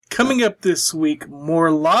Coming up this week,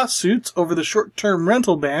 more lawsuits over the short-term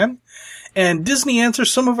rental ban, and Disney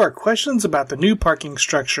answers some of our questions about the new parking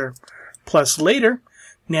structure. Plus, later,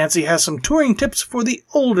 Nancy has some touring tips for the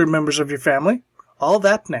older members of your family. All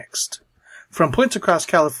that next. From points across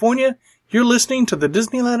California, you're listening to the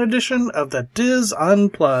Disneyland edition of the Diz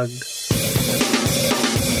Unplugged.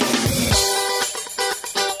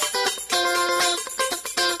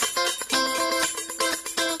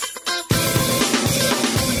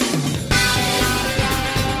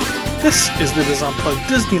 This is the Diz Unplugged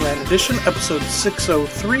Disneyland edition, episode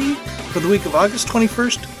 603, for the week of August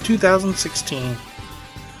 21st, 2016.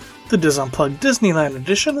 The Diz Unplugged Disneyland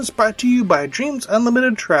edition is brought to you by Dreams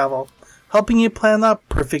Unlimited Travel, helping you plan the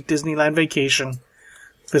perfect Disneyland vacation.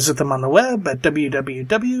 Visit them on the web at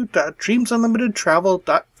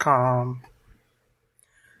www.dreamsunlimitedtravel.com.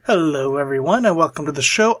 Hello, everyone, and welcome to the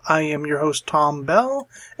show. I am your host, Tom Bell,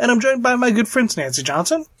 and I'm joined by my good friends Nancy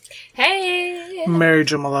Johnson. Hey! Mary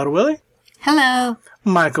Jo Mulatto Willie. Hello.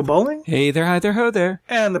 Michael Bowling. Hey there, hi there, ho there.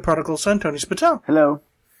 And the prodigal son, Tony Spatel. Hello,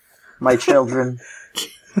 my children.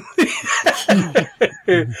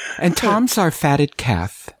 And Tom's our fatted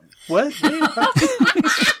calf. What?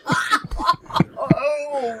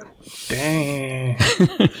 Oh, dang.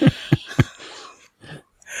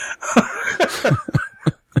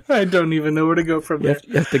 I don't even know where to go from there.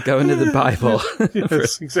 You have to go into the Bible.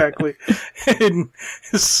 Yes, exactly. And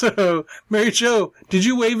so, Mary Jo, did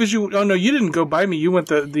you wave as you... Oh, no, you didn't go by me. You went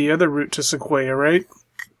the other route to Sequoia, right?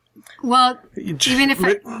 Well, even if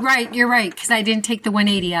right, you're right, because I didn't take the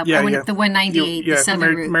 180 up. I went up the 198, the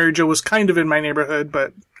southern route. Mary Jo was kind of in my neighborhood,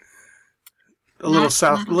 but a little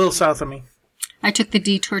south of me. I took the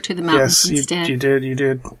detour to the mountains instead. Yes, you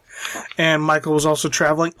did. And Michael was also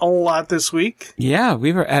traveling a lot this week. Yeah,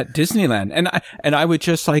 we were at Disneyland. And I would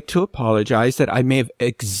just like to apologize that I may have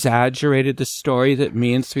exaggerated the story that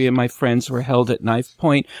me and three of my friends were held at knife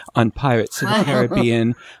point on Pirates of the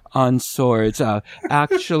Caribbean on swords.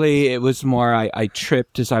 Actually, it was more I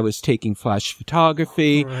tripped as I was taking flash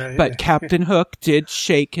photography, right. But Captain Hook did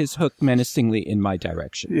shake his hook menacingly in my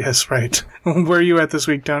direction. Yes, right. Where are you at this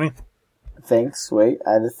week, Tony? Thanks. Wait,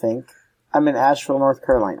 I had to think. I'm in Asheville, North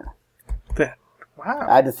Carolina. Wow.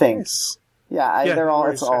 I had to think. Nice. Yeah, they're all.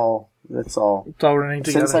 It's all running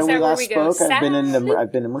together. Since we last spoke, I've been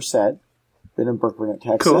in Merced, been in Brooklyn,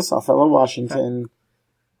 Texas, cool. Othello, Washington.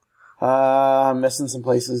 I'm missing some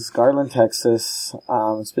places. Garland, Texas.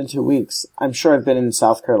 It's been 2 weeks. I'm sure I've been in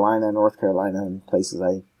South Carolina, North Carolina, and places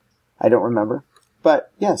I don't remember.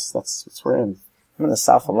 But yes, that's where I'm in the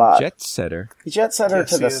South a lot. Jet setter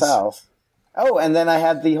To the south. Oh, and then I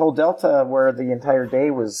had the whole Delta where the entire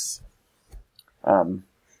day was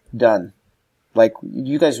done. Like,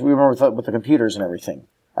 you guys remember with the computers and everything.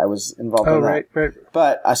 I was involved in that. Right.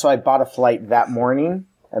 But, so I bought a flight that morning,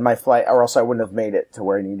 and my flight, or else I wouldn't have made it to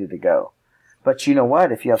where I needed to go. But you know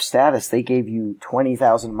what? If you have status, they gave you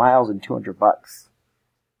 20,000 miles and $200.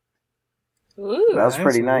 Ooh. That was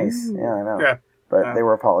pretty nice. Yeah, I know. Yeah. But they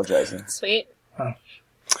were apologizing. Sweet.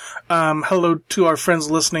 Hello to our friends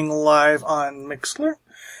listening live on Mixlr.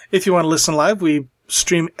 If you want to listen live, we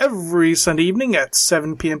stream every Sunday evening at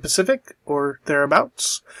 7 p.m. Pacific or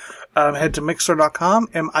thereabouts. Head to Mixlr.com,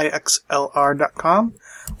 Mixlr.com.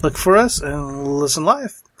 Look for us and listen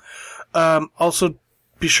live. Also,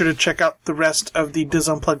 be sure to check out the rest of the Diz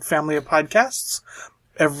Unplugged family of podcasts.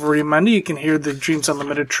 Every Monday, you can hear the Dreams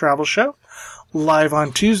Unlimited Travel Show. Live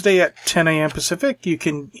on Tuesday at 10 a.m. Pacific, you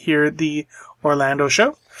can hear the Orlando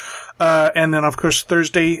Show. And then, of course,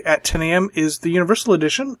 Thursday at 10 a.m. is the Universal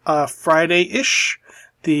Edition. Friday-ish,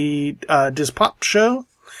 the Diz Pop Show.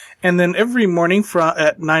 And then every morning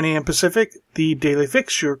at 9 a.m. Pacific, the Daily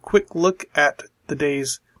Fix, your quick look at the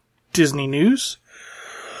day's Disney news.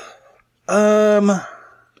 I'm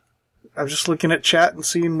just looking at chat and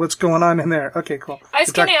seeing what's going on in there. Okay, cool. I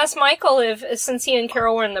was going to ask Michael if, since he and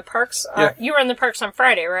Carol were in the parks, you were in the parks on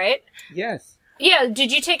Friday, right? Yes. Yeah,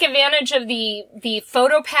 did you take advantage of the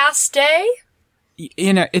PhotoPass day?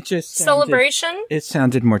 You know, it just celebration? It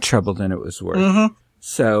sounded more trouble than it was worth. Mm-hmm.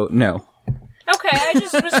 So, no. Okay, I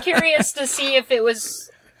just was curious to see if it was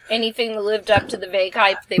anything that lived up to the vague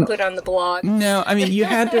hype they put on the blog. No, I mean, you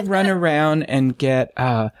had to run around and get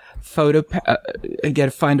find a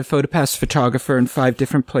PhotoPass photographer in 5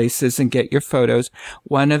 different places and get your photos.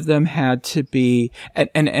 One of them had to be,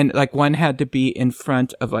 and like one had to be in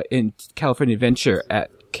front of, in California Adventure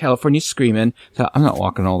at California Screamin'. So I'm not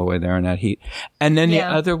walking all the way there in that heat. And then the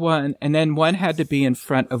other one, and then one had to be in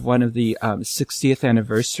front of one of the 60th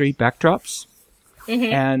anniversary backdrops.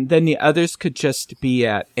 Mm-hmm. And then the others could just be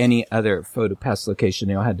at any other PhotoPass location.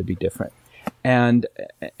 They all had to be different. And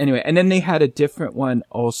anyway, and then they had a different one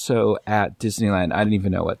also at Disneyland. I didn't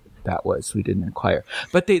even know what that was. We didn't inquire,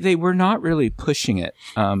 but they were not really pushing it.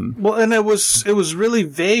 Well, and it was really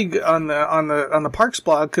vague on the parks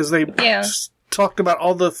blog because they talked about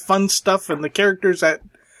all the fun stuff and the characters at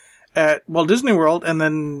Walt Disney World, and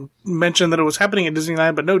then mentioned that it was happening at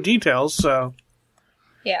Disneyland, but no details. So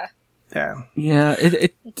yeah.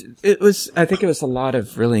 It was. I think it was a lot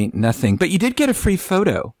of really nothing, but you did get a free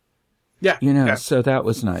photo. Yeah, so that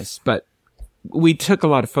was nice. But we took a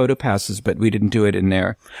lot of photo passes, but we didn't do it in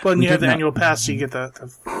there. Well, and you have the annual pass, so you get the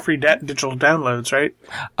free digital downloads, right?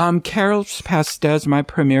 Carol's pass does. My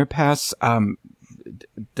Premier Pass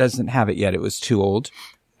doesn't have it yet. It was too old.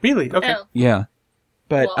 Really? Okay. Oh. Yeah,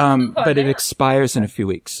 but it expires in a few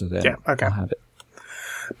weeks, so then okay. I'll have it.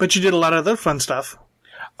 But you did a lot of other fun stuff.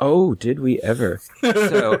 Oh, did we ever?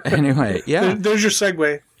 So anyway, yeah. There's your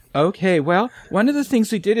segue. Okay, well, one of the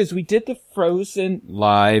things we did is we did the Frozen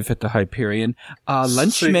live at the Hyperion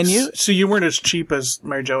lunch menu. So you weren't as cheap as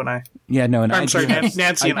Mary Jo and I. Yeah, no, and I'm sorry,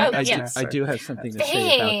 Nancy and I. I do have something to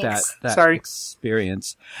say about that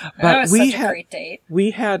experience. But that was such a great date.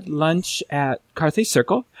 We had lunch at Carthay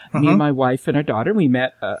Circle. Me and my wife and our daughter. We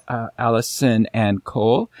met Allison and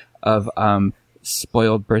Cole of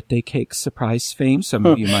Spoiled Birthday Cake Surprise fame. Some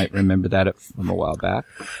of you might remember that from a while back.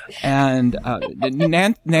 And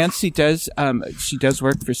Nancy does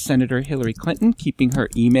work for Senator Hillary Clinton, keeping her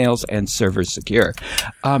emails and servers secure.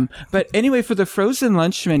 But anyway, for the Frozen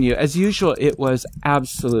lunch menu, as usual, it was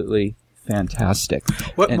absolutely fantastic.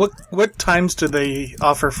 What times do they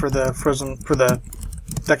offer for the Frozen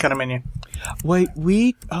that kind of menu? Wait,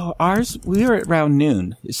 we were at around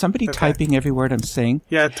noon. Is somebody typing every word I'm saying?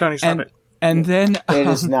 Yeah, Tony, stop it. And then it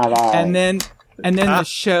is not I. And then the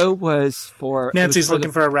show was for Nancy's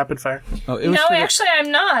looking for a rapid fire. Oh, it was actually,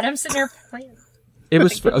 I'm not. I'm sitting here playing. It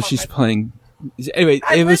was for, she's playing. Anyway,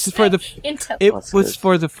 it was for the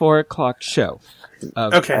 4:00 show.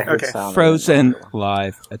 Okay. Frozen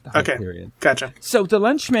live at the Hyperion. Okay, gotcha. So the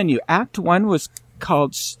lunch menu, Act 1 was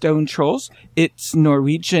called Stone Trolls. It's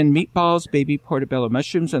Norwegian meatballs, baby portobello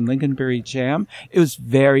mushrooms, and lingonberry jam. It was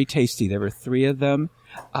very tasty. There were 3 of them.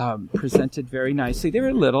 Presented very nicely. They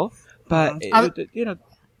were little, but You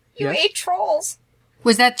ate trolls.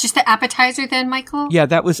 Was that just the appetizer then, Michael? Yeah,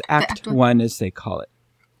 that was Act 1, as they call it.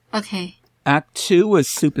 Okay. Act 2 was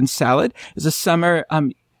soup and salad. It was a summer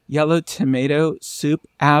yellow tomato soup,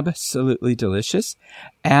 absolutely delicious,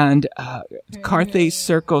 and Carthay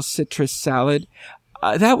Circle citrus salad.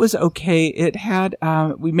 That was okay. It had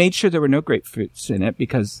we made sure there were no grapefruits in it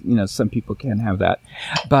because some people can't have that,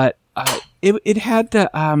 but it had the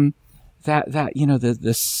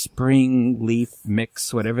the spring leaf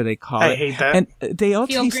mix, whatever they call it. I hate that. And they all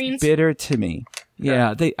Field taste greens? bitter to me.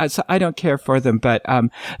 Yeah, so I don't care for them, but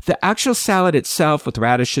the actual salad itself with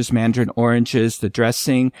radishes, mandarin oranges, the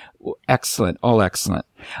dressing, excellent, all excellent.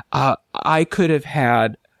 I could have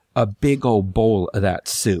had a big old bowl of that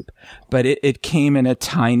soup, but it came in a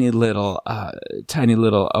tiny little,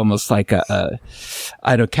 almost like a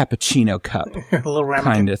cappuccino cup a little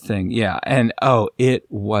ramekin kind of thing. Yeah. And it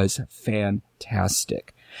was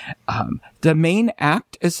fantastic. The main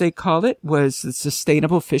act, as they call it, was the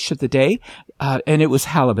sustainable fish of the day. And it was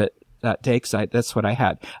halibut that day, that's what I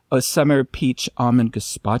had. A summer peach almond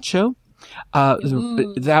gazpacho.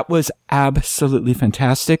 That was absolutely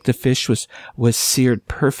fantastic. The fish was seared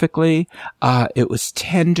perfectly. It was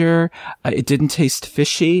tender. It didn't taste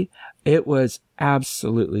fishy. It was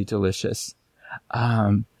absolutely delicious.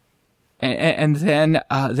 And then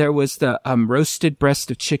there was the roasted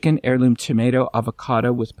breast of chicken, heirloom tomato,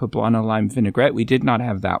 avocado with poblano lime vinaigrette. We did not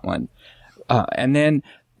have that one. And then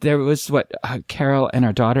there was what Carol and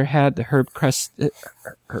our daughter had, the herb crusted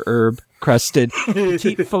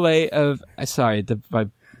petite fillet of.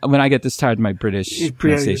 When I get this tired, my British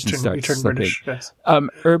pronunciation starts slipping. British, yes.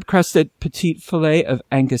 Herb crusted petite fillet of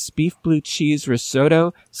Angus beef, blue cheese,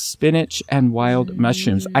 risotto, spinach, and wild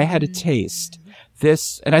mushrooms. I had a taste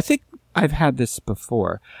this, and I think I've had this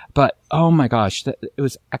before, but oh my gosh, it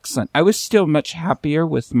was excellent. I was still much happier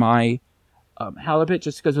with my halibut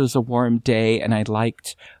just because it was a warm day, and I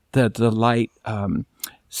liked the light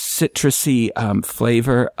citrusy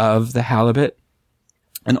flavor of the halibut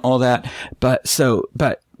and all that. But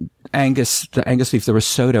the Angus beef, the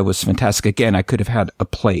risotto was fantastic. Again, I could have had a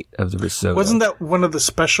plate of the risotto. Wasn't that one of the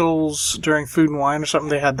specials during Food and Wine or something?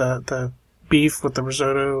 They had the beef with the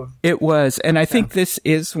risotto. It was, and I think this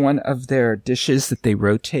is one of their dishes that they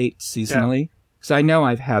rotate seasonally. Because I know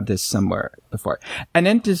I've had this somewhere before. And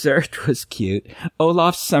then dessert was cute.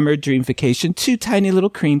 Olaf's Summer Dream Vacation, 2 tiny little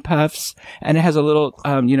cream puffs, and it has a little,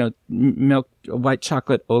 milk, white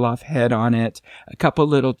chocolate Olaf head on it, a couple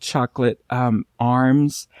little chocolate,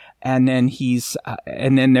 arms, and then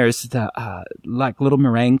and then there's the, like little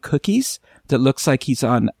meringue cookies that looks like he's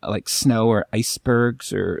on like snow or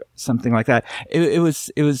icebergs or something like that. It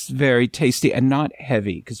was very tasty and not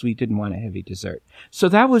heavy because we didn't want a heavy dessert. So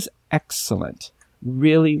that was excellent.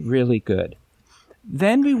 Really, really good.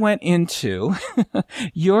 Then we went into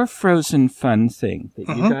your Frozen Fun thing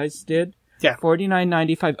that you guys did. Yeah.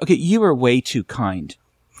 $49.95. Okay, you were way too kind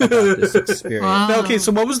about this experience. Wow. Okay,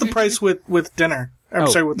 so what was the price with dinner? I'm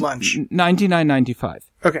sorry, with lunch. $99.95.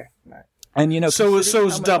 Okay. And so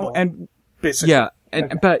it's double. And basically. Yeah.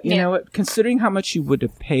 But you know what? Considering how much we would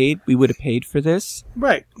have paid for this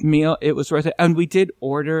meal, it was worth it. And we did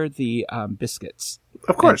order the biscuits,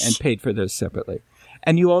 of course, and paid for those separately.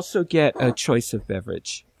 And you also get a choice of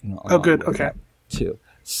beverage. Oh, good. Okay. Too.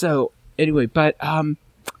 So anyway, but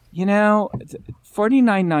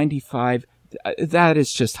 $49.95. That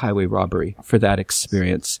is just highway robbery for that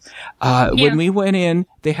experience. When we went in,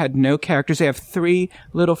 they had no characters. They have 3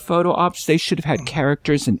 little photo ops. They should have had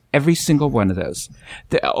characters in every single one of those.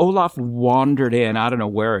 Olaf wandered in. I don't know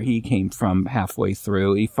where he came from halfway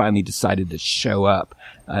through. He finally decided to show up.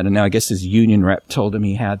 I don't know. I guess his union rep told him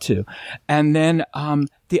he had to. And then,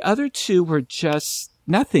 the other 2 were just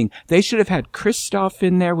nothing. They should have had Kristoff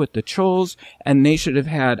in there with the trolls, and they should have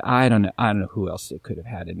had, I don't know who else they could have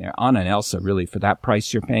had in there. Anna and Elsa, really, for that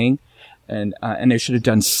price you're paying. And they should have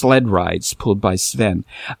done sled rides pulled by Sven.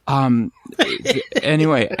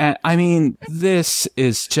 Anyway, I mean, this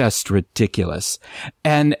is just ridiculous.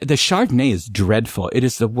 And the Chardonnay is dreadful. It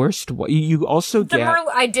is the worst. You also get...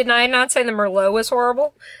 Did I not say the Merlot was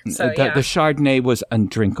horrible? So, the Chardonnay was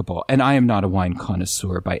undrinkable. And I am not a wine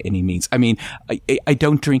connoisseur by any means. I mean, I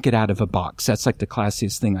don't drink it out of a box. That's like the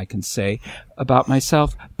classiest thing I can say about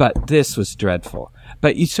myself. But this was dreadful.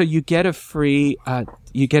 But so you get a free...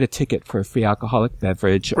 you get a ticket for a free alcoholic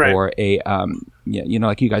beverage or a,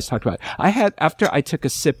 like you guys talked about. After I took a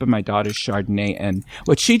sip of my daughter's Chardonnay, and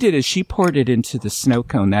what she did is she poured it into the snow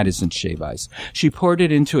cone. That isn't shave ice. She poured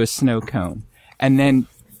it into a snow cone, and then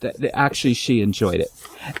actually she enjoyed it.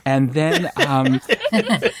 And then, and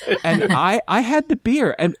I had the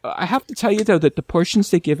beer, and I have to tell you though that the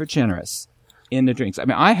portions they give are generous in the drinks. I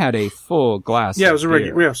mean, I had a full glass. Yeah, it was a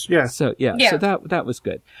regular. Yeah. So so that was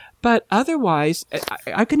good. But otherwise,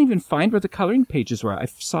 I couldn't even find where the coloring pages were. I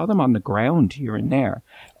saw them on the ground here and there,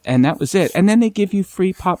 and that was it. And then they give you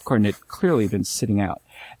free popcorn that clearly been sitting out,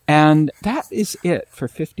 and that is it for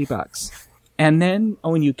 $50. And then,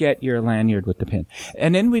 when you get your lanyard with the pin,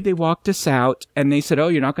 and then they walked us out, and they said, "Oh,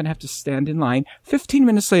 you're not going to have to stand in line." 15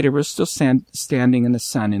 minutes later, we're still standing in the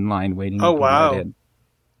sun in line waiting. Oh, wow! And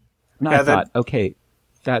I thought, okay,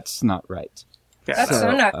 that's not right. Yeah. That's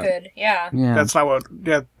so not good. Yeah. That's not what.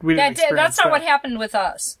 Yeah, we didn't experience that's not what happened with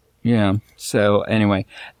us. Yeah. So anyway,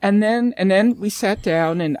 and then we sat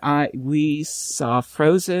down and we saw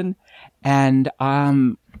Frozen, and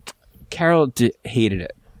Carol hated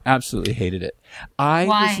it. Absolutely hated it.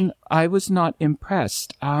 Why? I was not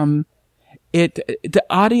impressed. The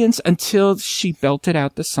audience, until she belted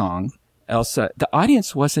out the song, Elsa, the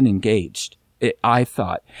audience wasn't engaged. I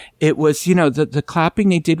thought it was, the clapping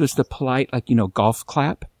they did was the polite, golf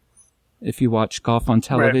clap. If you watch golf on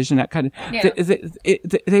television, that kind of,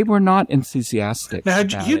 they were not enthusiastic. Now,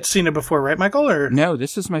 you'd seen it before, right, Michael? Or no,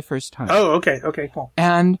 this is my first time. Oh, okay, cool.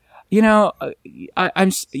 And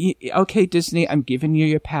I'm okay, Disney. I'm giving you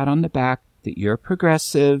your pat on the back that you're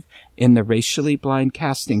progressive in the racially blind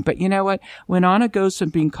casting. But you know what? When Anna goes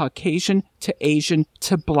from being Caucasian to Asian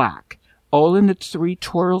to black, all in the 3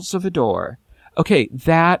 twirls of a door. Okay,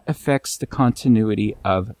 that affects the continuity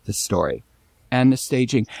of the story and the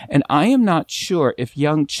staging. And I am not sure if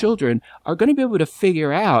young children are going to be able to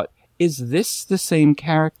figure out, is this the same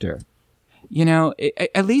character?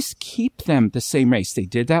 At least keep them the same race. They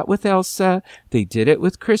did that with Elsa. They did it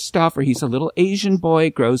with Kristoff. He's a little Asian boy,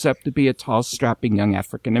 grows up to be a tall, strapping young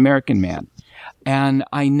African-American man. And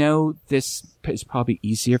I know this is probably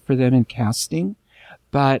easier for them in casting.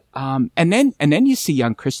 But, and then you see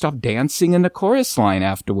young Kristoff dancing in the chorus line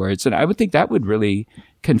afterwards. And I would think that would really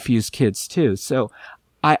confuse kids too. So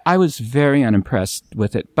I was very unimpressed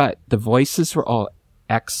with it, but the voices were all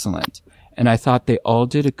excellent. And I thought they all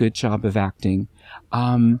did a good job of acting.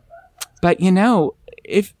 But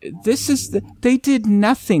if this is they did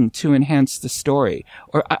nothing to enhance the story.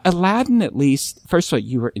 Or Aladdin, at least, first of all,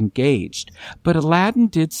 you were engaged, but Aladdin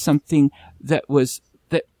did something that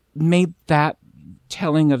made that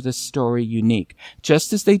telling of the story unique,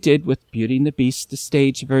 just as they did with Beauty and the Beast, the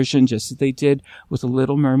stage version, just as they did with The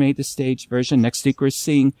Little Mermaid, the stage version. Next week, we're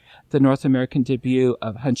seeing the North American debut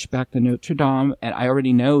of Hunchback of Notre Dame, and I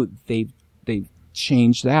already know they've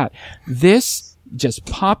changed that. This, just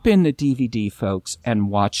pop in the DVD, folks, and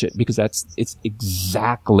watch it, because it's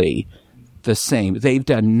exactly the same. They've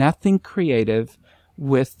done nothing creative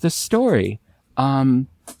with the story. I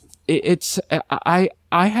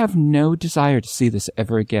have no desire to see this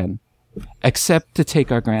ever again, except to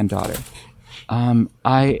take our granddaughter.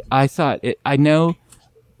 I thought I know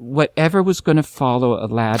whatever was going to follow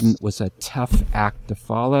Aladdin was a tough act to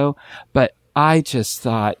follow, but I just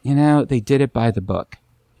thought, they did it by the book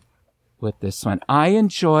with this one. I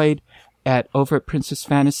enjoyed over at Princess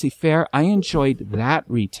Fantasy Fair, I enjoyed that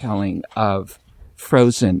retelling of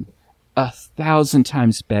Frozen 1,000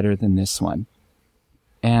 times better than this one.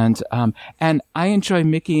 And I enjoy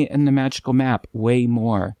Mickey and the Magical Map way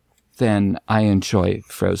more than I enjoy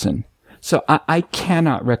Frozen. So I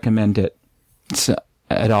cannot recommend it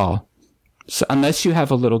at all. So unless you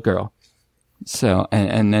have a little girl. So,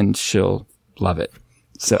 and then she'll love it.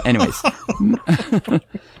 So anyways.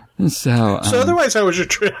 So otherwise, how was your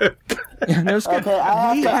trip? Yeah, that was good. Okay,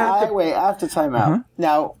 I have to time out. Uh-huh.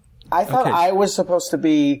 Now, I thought I was supposed to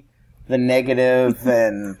be the negative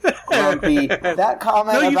and grumpy. That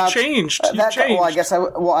comment no, about you've changed. You've changed. Well, I guess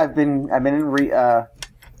I've been in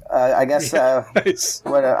I guess nice.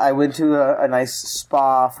 I went to a nice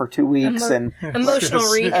spa for 2 weeks and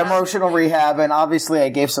emotional rehab, and obviously I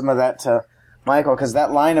gave some of that to Michael, because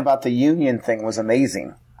that line about the union thing was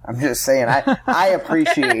amazing. I'm just saying, I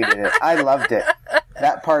appreciated it. I loved it.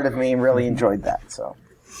 That part of me really enjoyed that. So.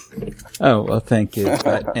 Oh, well, thank you.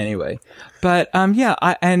 But anyway, I'm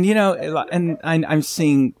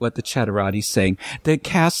seeing what the Chatterati's saying. The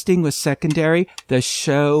casting was secondary. The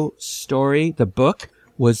show story, the book,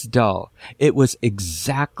 was dull. It was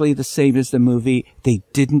exactly the same as the movie. They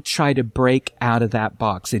didn't try to break out of that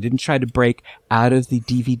box. They didn't try to break out of the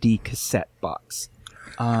DVD cassette box.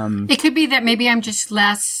 It could be that maybe I'm just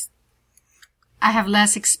I have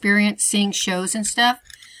less experience seeing shows and stuff,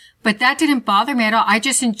 but that didn't bother me at all. I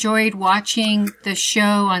just enjoyed watching the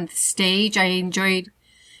show on stage. I enjoyed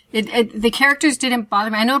it. The characters didn't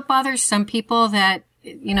bother me. I know it bothers some people that,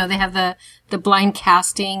 they have the blind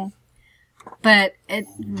casting, but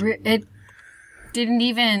it didn't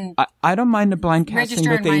even. I don't mind the blind casting,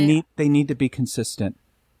 but they need to be consistent.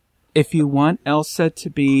 If you want Elsa to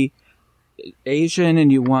be Asian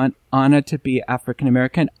and you want Anna to be African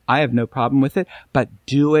American, I have no problem with it, but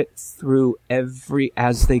do it through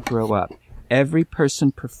as they grow up. Every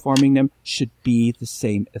person performing them should be the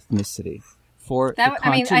same ethnicity for the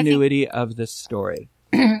continuity of the story.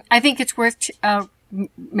 I think it's worth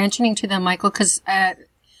mentioning to them, Michael, because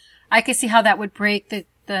I could see how that would break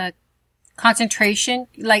the concentration.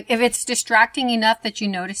 Like, if it's distracting enough that you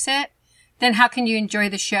notice it, then how can you enjoy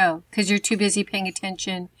the show? Because you're too busy paying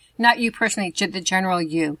attention. Not you personally, the general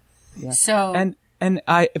you. Yeah. So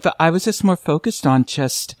if I was just more focused on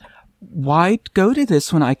just why go to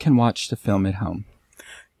this when I can watch the film at home.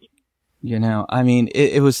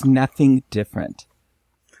 It was nothing different.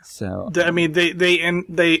 So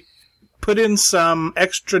they put in some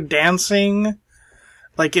extra dancing,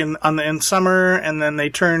 like in summer, and then they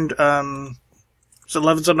turned so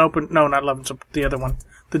Love's an Open. No, not Love's the other one,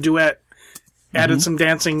 the duet. Added some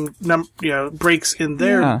dancing, breaks in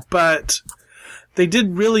there, but they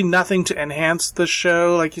did really nothing to enhance the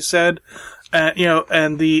show, like you said.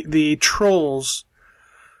 And the trolls.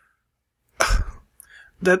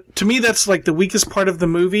 That to me, that's like the weakest part of the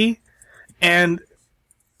movie, and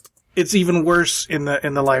it's even worse in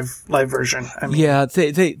the live version. Yeah,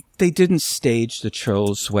 they didn't stage the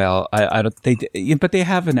trolls well. But they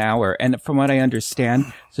have an hour, and from what I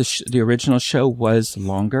understand, the original show was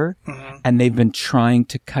longer, and they've been trying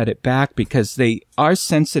to cut it back because they are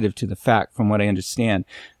sensitive to the fact, from what I understand,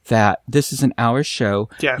 that this is an hour show.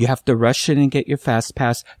 Yeah. You have to rush in and get your fast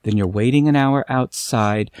pass. Then you're waiting an hour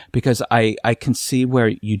outside, because I can see where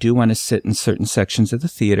you do want to sit in certain sections of the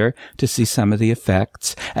theater to see some of the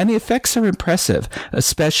effects. And the effects are impressive,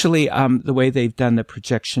 especially the way they've done the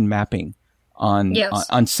projection mapping on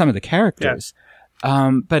some of the characters.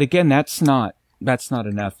 Yeah. But again, that's not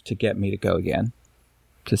enough to get me to go again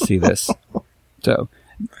to see this. So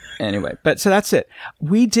anyway, so that's it.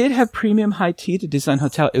 We did have premium high tea at the Disneyland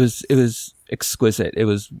Hotel. It was exquisite. It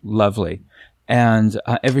was lovely. And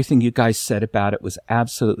everything you guys said about it was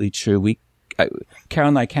absolutely true. Carol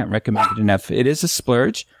and I can't recommend it enough. It is a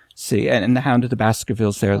splurge. See, and the Hound of the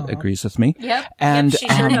Baskervilles there agrees with me. Yep. And she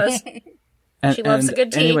sure does. She loves a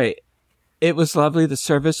good tea. Anyway, It was lovely. The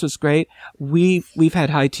service was great. We've had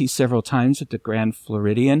high tea several times at the Grand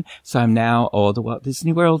Floridian. So I'm now all the Walt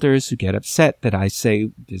Disney Worlders who get upset that I say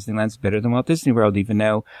Disneyland's better than Walt Disney World, even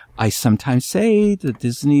though I sometimes say the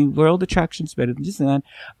Disney World attraction's better than Disneyland.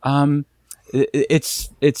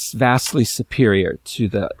 It's vastly superior to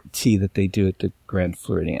the tea that they do at the Grand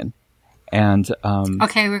Floridian. And,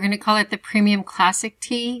 okay, we're going to call it the premium classic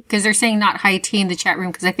tea because they're saying not high tea in the chat room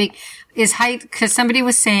because I think because somebody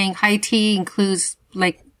was saying high tea includes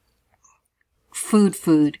like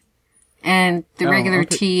food and the regular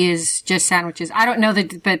tea is just sandwiches. I don't know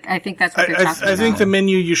but I think that's what they're talking about. I think the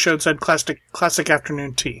menu you showed said classic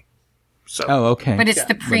afternoon tea. So. Oh, okay. But it's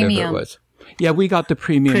the premium. Whatever it was. Yeah, we got the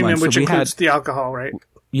premium one. Which so includes the alcohol, right?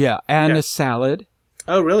 Yeah, and a salad.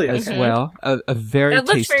 Oh, really? As well. A very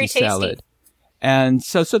tasty salad. And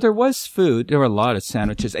so there was food. There were a lot of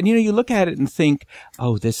sandwiches. And, you look at it and think,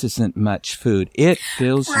 oh, this isn't much food. It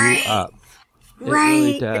fills you up. It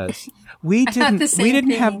really does. We didn't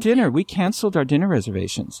have dinner. We canceled our dinner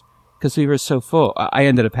reservations because we were so full. I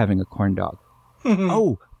ended up having a corn dog.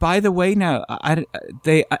 Oh, by the way, now,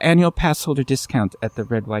 they annual pass holder discount at the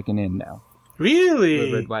Red Wagon Inn now. Really?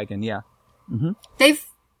 The Red Wagon, yeah. Mm-hmm.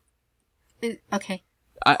 Okay.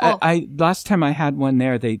 I last time I had one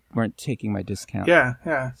there, they weren't taking my discount.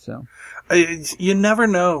 Yeah. So you never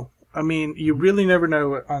know. I mean, you really never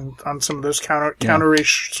know on some of those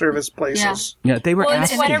counter-ish service places. Yeah, they were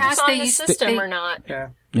asking. Whatever's on the system or not. Yeah.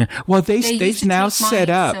 Well, they've now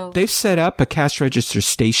set up. They've set up a cash register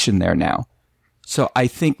station there now. So I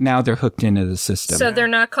think now they're hooked into the system. So they're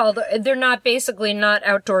not basically not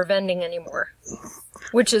outdoor vending anymore.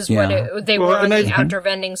 Which is what they were on the outdoor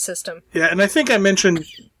vending system. Yeah, and I think I mentioned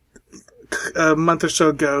a month or so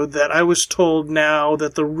ago that I was told now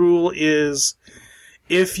that the rule is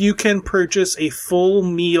if you can purchase a full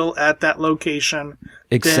meal at that location,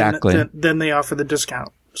 then they offer the discount.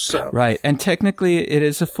 So right, and technically it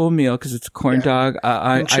is a full meal because it's a corn dog.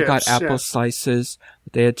 I got apple slices.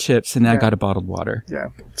 They had chips, and I got a bottled water. Yeah.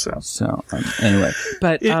 So anyway,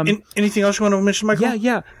 but anything else you want to mention, Michael?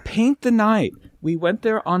 Yeah. Paint the Night. We went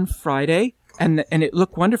there on Friday, and it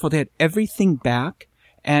looked wonderful. They had everything back,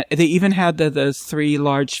 and they even had those 3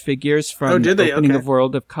 large figures from the opening of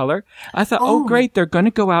World of Color. I thought, great, they're going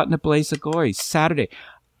to go out in a blaze of glory Saturday.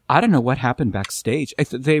 I don't know what happened backstage.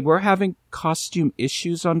 They were having costume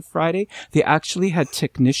issues on Friday. They actually had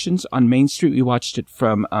technicians on Main Street. We watched it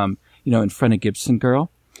from, in front of Gibson Girl.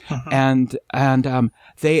 And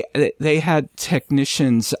they had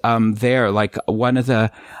technicians, there, like one of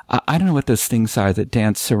the, I don't know what those things are that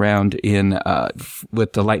dance around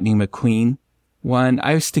with the Lightning McQueen one. I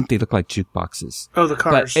always think they look like jukeboxes. Oh, the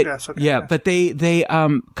cars. Yes. Okay. Yeah, but they, a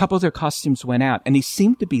couple of their costumes went out and they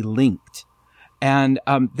seemed to be linked. And,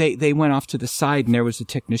 they went off to the side and there was a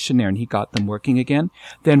technician there and he got them working again.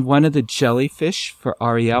 Then one of the jellyfish for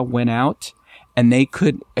Ariel went out. And he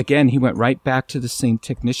went right back to the same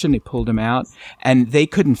technician. They pulled him out and they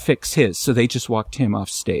couldn't fix his. So they just walked him off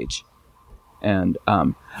stage. And,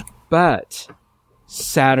 but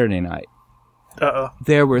Saturday night,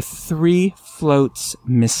 there were 3 floats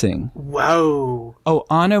missing. Wow. Oh,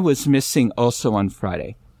 Anna was missing also on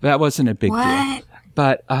Friday. That wasn't a big deal.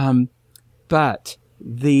 But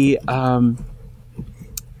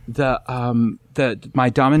my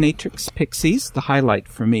Dominatrix Pixies, the highlight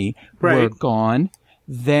for me, were gone.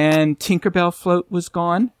 Then Tinkerbell float was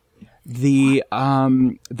gone. The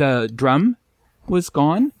drum was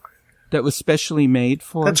gone. That was specially made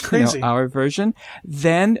for our version.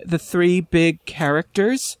 Then the 3 big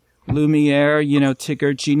characters, Lumiere,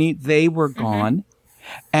 Tigger, Genie, they were gone.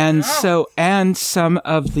 And some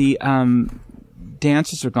of the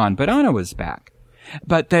dancers were gone, but Anna was back.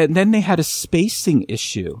 But then they had a spacing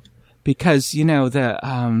issue because,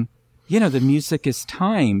 the music is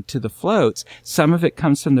timed to the floats. Some of it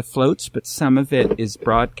comes from the floats, but some of it is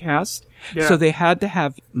broadcast. Yeah. So they had to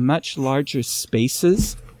have much larger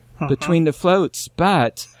spaces between the floats,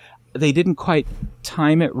 but they didn't quite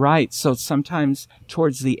time it right. So sometimes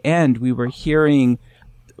towards the end, we were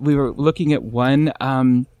looking at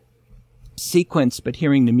one, sequence, but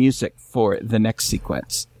hearing the music for the next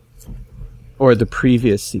sequence or the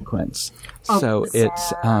previous sequence. So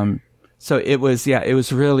it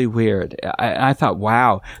was really weird. I thought,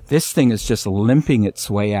 wow, this thing is just limping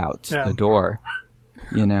its way out the door.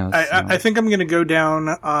 I think I'm going to go down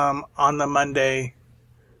on the Monday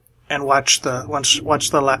and watch the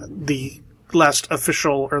last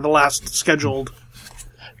official or the last scheduled.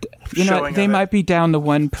 They might be down the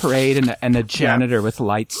one parade and a janitor with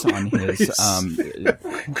lights on his.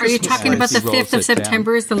 Are you talking about the 5th of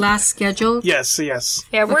September is the last schedule? Yes.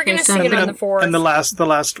 Yeah, we're going to see it on the 4th. And the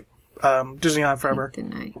last Disneyland Forever.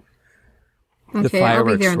 Okay, The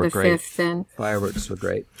fireworks I'll be there on were the great. 5th then. Fireworks were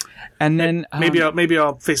great. And then maybe I'll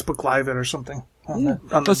Facebook Live it or something.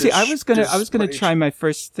 I was gonna try my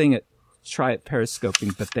first thing at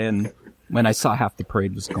periscoping, but then when I saw half the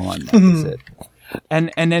parade was gone, that was it.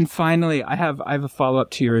 And then finally, I have a follow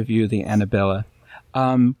up to your review of the Annabella.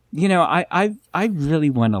 I really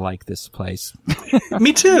want to like this place.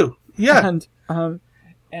 Me too. Yeah.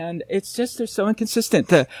 And it's just, they're so inconsistent.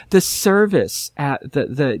 The service at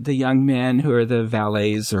the young men who are the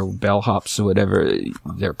valets or bellhops or whatever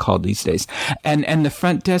they're called these days. And the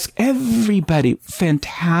front desk, everybody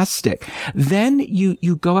fantastic. Then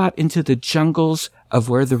you go out into the jungles of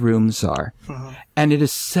where the rooms are. Uh-huh. And it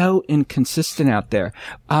is so inconsistent out there.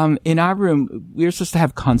 In our room, we were supposed to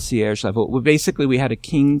have concierge level. Well, basically, we had a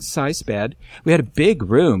king size bed. We had a big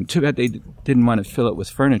room. Too bad they didn't want to fill it with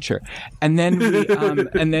furniture. And then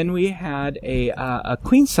we had a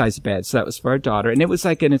queen size bed. So that was for our daughter. And it was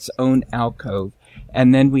like in its own alcove.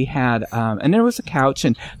 And then we had, and there was a couch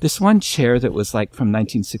and this one chair that was like from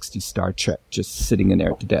 1960 Star Trek just sitting in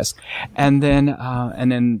there at the desk. And then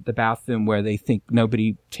the bathroom where they think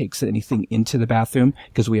nobody takes anything into the bathroom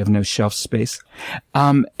because we have no shelf space.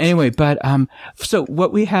 So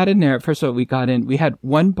what we had in there, first of all, we had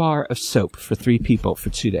 1 bar of soap for 3 people for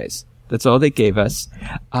 2 days. That's all they gave us.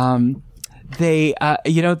 They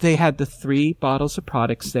had the 3 bottles of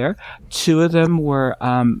products there. 2 of them were,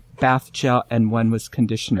 bath gel and 1 was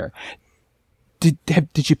conditioner.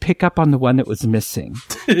 Did you pick up on the one that was missing?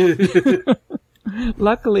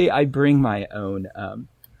 Luckily, I bring my own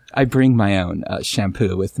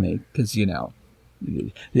shampoo with me because,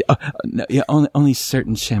 only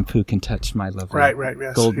certain shampoo can touch my lovely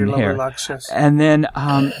yes. golden Your hair. Locks, yes. And then,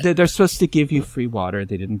 they're supposed to give you free water.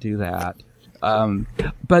 They didn't do that.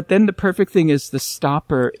 But then the perfect thing is the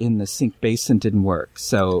stopper in the sink basin didn't work.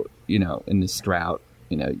 So, in this drought,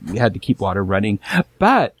 you had to keep water running.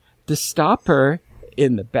 But the stopper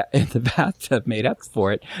in the bathtub made up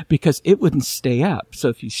for it because it wouldn't stay up. So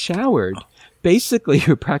if you showered, basically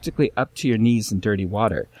you're practically up to your knees in dirty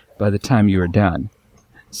water by the time you were done.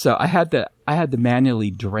 So I had to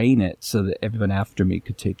manually drain it so that everyone after me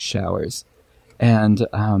could take showers. And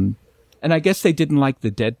I guess they didn't like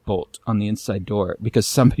the deadbolt on the inside door because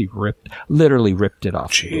somebody literally ripped it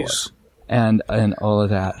off the door. And all of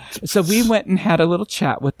that. So we went and had a little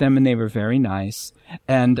chat with them and they were very nice.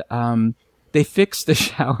 And, they fixed the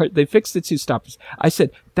shower. They fixed the 2 stoppers. I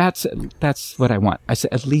said, that's what I want. I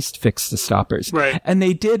said, at least fix the stoppers. Right. And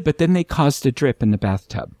they did, but then they caused a drip in the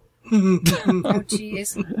bathtub. Oh,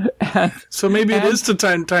 jeez. So maybe it is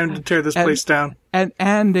time to tear this place down.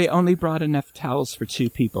 And they only brought enough towels for 2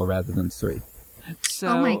 people rather than 3. So,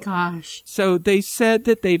 oh my gosh. So they said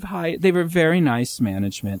that they were very nice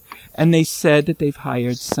management, and they said that they've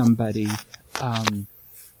hired somebody,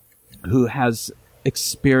 who has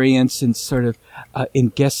experience in sort of, in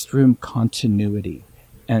guest room continuity.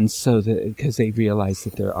 And so because they realize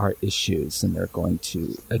that there are issues and they're going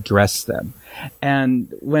to address them.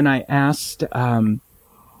 And when I asked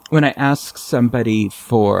somebody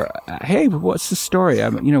for, hey, what's the story?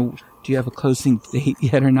 Do you have a closing date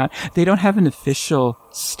yet or not? They don't have an official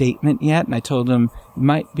statement yet. And I told them it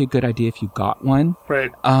might be a good idea if you got one.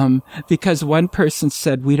 Right. Because one person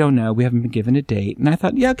said, we don't know. We haven't been given a date. And I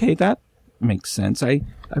thought, yeah, okay, that makes sense. I've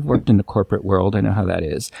worked in the corporate world. I know how that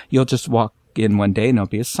is. You'll just walk in one day and there'll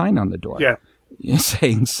be a sign on the door. Yeah.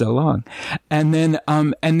 Saying so long. And then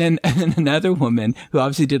another woman who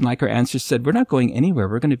obviously didn't like her answer said, we're not going anywhere.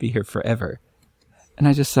 We're going to be here forever. And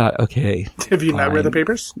I just thought, okay. Have you not read the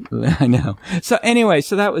papers? I know. So anyway,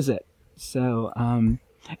 so that was it. So,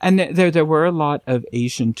 and there were a lot of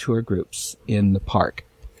Asian tour groups in the park.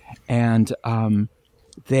 And,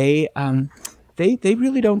 they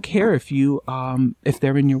really don't care if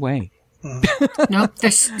they're in your way. Nope.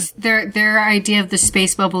 Their idea of the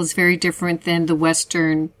space bubble is very different than the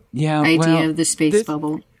Western idea of the space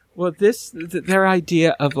bubble. Well, their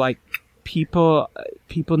idea of like people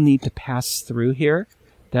need to pass through here.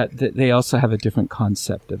 That they also have a different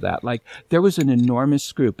concept of that. Like there was an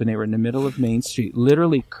enormous group and they were in the middle of Main Street,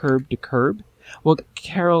 literally curb to curb. Well,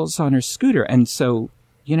 Carol's on her scooter. And so,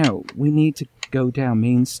 we need to go down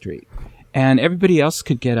Main Street. And everybody else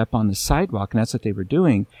could get up on the sidewalk, and that's what they were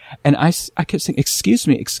doing. And I kept saying, excuse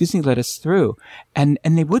me, let us through. And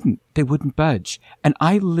they wouldn't budge. And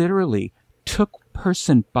I literally took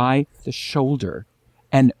person by the shoulder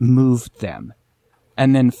and moved them.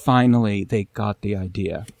 And then finally they got the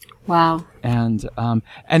idea. Wow. And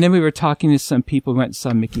then we were talking to some people, we went and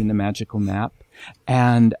saw Mickey and the Magical Map.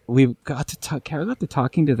 And we got to talk, Carol got to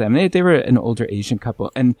talking to them. They were an older Asian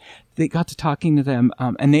couple, and they got to talking to them,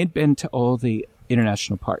 and they'd been to all the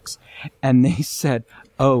international parks. And they said,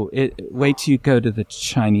 wait till you go to the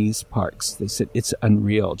Chinese parks. They said, it's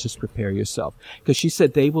unreal. Just prepare yourself. Because she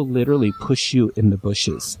said they will literally push you in the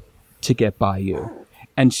bushes to get by you.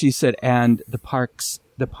 And she said, and the park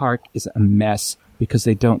is a mess because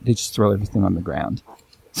they just throw everything on the ground.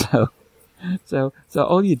 So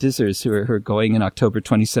all you Dizzers who are going in October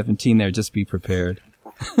 2017 there, just be prepared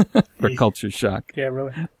for culture shock. Yeah,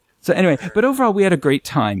 really. So anyway, but overall we had a great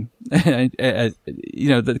time.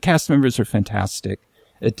 The cast members are fantastic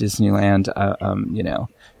at Disneyland.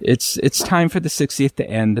 It's time for the 60th to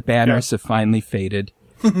end. The banners have finally faded.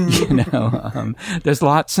 There's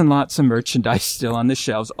lots and lots of merchandise still on the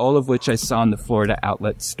shelves, all of which I saw in the Florida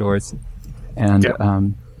outlet stores. And,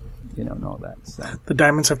 and all that. So. The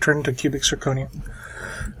diamonds have turned to cubic zirconia.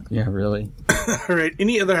 Yeah, really. All right.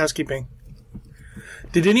 Any other housekeeping?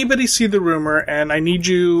 Did anybody see the rumor, and I need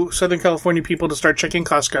you Southern California people to start checking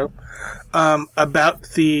Costco, about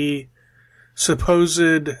the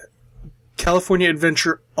supposed California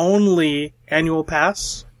Adventure only annual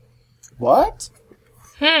pass? What?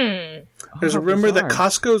 There's a rumor that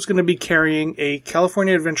Costco is going to be carrying a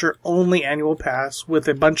California Adventure only annual pass with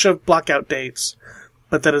a bunch of blockout dates,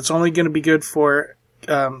 but that it's only going to be good for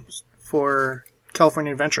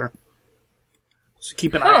California Adventure. So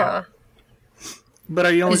keep an eye out. But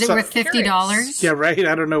are you only is it worth $50? Yeah, right.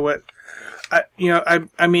 I don't know what.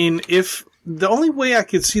 I mean, if the only way I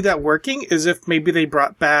could see that working is if maybe they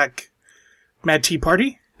brought back Mad Tea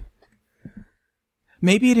Party.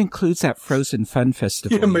 Maybe it includes that Frozen Fun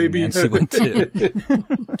Festival. Yeah, maybe. Nancy went to.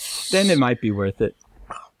 Then it might be worth it.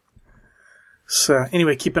 So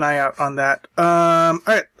anyway, keep an eye out on that. All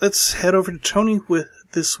right, let's head over to Tony with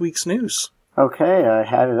this week's news. Okay, I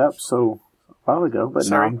had it up a while ago, but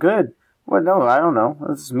now I'm good. Well, no, I don't know.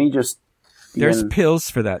 This is me just. There's pills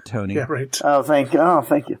for that, Tony. Yeah, right. Oh, thank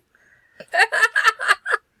you.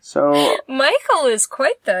 So Michael is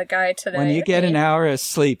quite the guy today. When you get an hour of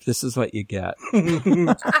sleep, this is what you get.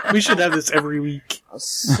 We should have this every week.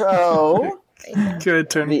 So good,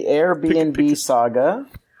 Tony. The Airbnb saga.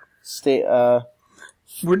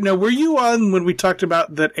 Were you on when we talked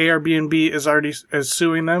about that Airbnb is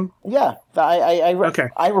suing them? Yeah, I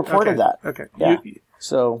reported that. Okay. Yeah.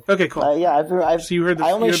 Okay, cool. I've so you heard the,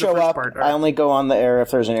 I only show up. part, right. I only go on the air if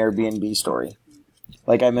there's an Airbnb story.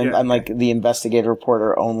 Like I'm like the investigative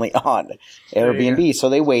reporter only on Airbnb. Yeah. So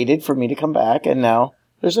they waited for me to come back, and now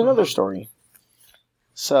there's another story.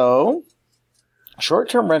 So,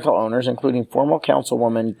 short-term rental owners, including former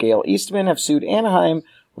councilwoman Gail Eastman, have sued Anaheim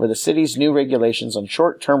over the city's new regulations on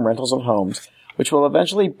short-term rentals of homes, which will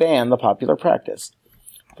eventually ban the popular practice.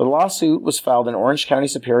 The lawsuit was filed in Orange County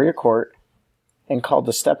Superior Court and called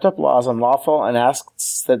the stepped-up laws unlawful and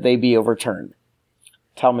asks that they be overturned.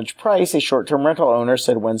 Talmadge Price, a short-term rental owner,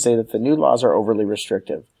 said Wednesday that the new laws are overly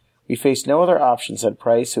restrictive. We faced no other option, said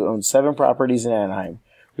Price, who owns 7 properties in Anaheim.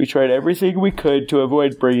 We tried everything we could to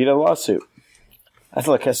avoid bringing a lawsuit. I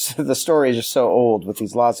feel like the story is just so old with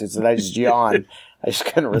these lawsuits that I just yawned. I just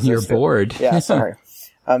couldn't resist. You're bored. Yeah, sorry.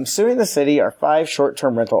 Suing the city are 5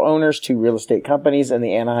 short-term rental owners, 2 real estate companies, and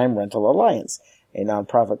the Anaheim Rental Alliance, a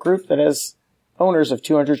nonprofit group that has owners of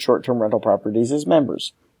 200 short-term rental properties as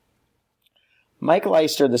members. Mike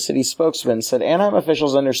Leister, the city's spokesman, said Anaheim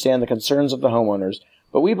officials understand the concerns of the homeowners,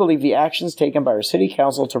 but we believe the actions taken by our city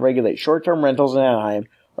council to regulate short-term rentals in Anaheim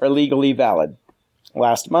are legally valid.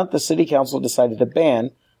 Last month, the city council decided to ban,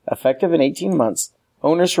 effective in 18 months,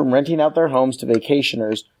 owners from renting out their homes to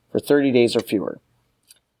vacationers for 30 days or fewer.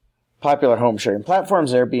 Popular home-sharing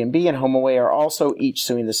platforms Airbnb and HomeAway are also each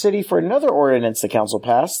suing the city for another ordinance the council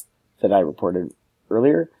passed, that I reported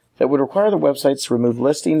earlier, that would require the websites to remove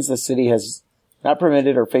listings the city has not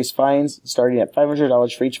permitted or face fines starting at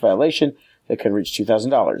 $500 for each violation that could reach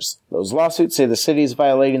 $2,000. Those lawsuits say the city is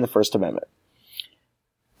violating the First Amendment.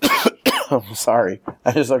 I'm sorry.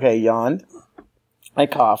 I yawned. I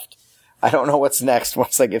coughed. I don't know what's next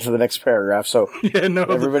once I get to the next paragraph, so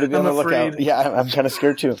everybody be on the lookout. Yeah, I'm kind of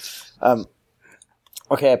scared too.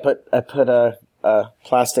 Okay, I put a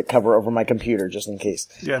plastic cover over my computer just in case.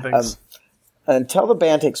 Yeah, thanks. Until the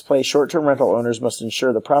ban takes place, short-term rental owners must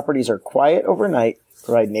ensure the properties are quiet overnight,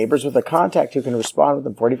 provide neighbors with a contact who can respond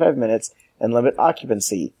within 45 minutes, and limit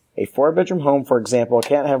occupancy. A 4-bedroom home, for example,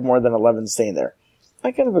 can't have more than 11 staying there.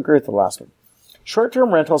 I kind of agree with the last one.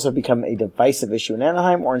 Short-term rentals have become a divisive issue in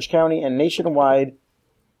Anaheim, Orange County, and nationwide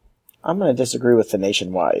I'm going to disagree with the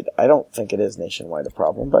nationwide. I don't think it is nationwide a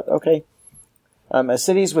problem, but okay. As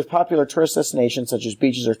cities with popular tourist destinations such as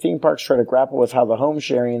beaches or theme parks try to grapple with how the home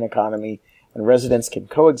sharing economy and residents can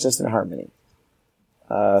coexist in harmony.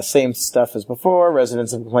 Same stuff as before.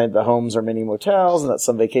 Residents have complained that homes are mini motels and that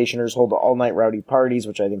some vacationers hold all-night rowdy parties,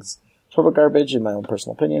 which I think is total garbage in my own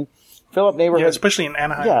personal opinion. Phillip neighborhood. Yeah, especially in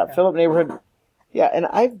Anaheim. Yeah, Phillip neighborhood. Yeah, and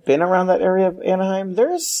I've been around that area of Anaheim.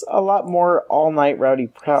 There's a lot more all-night rowdy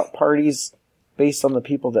parties based on the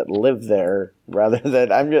people that live there rather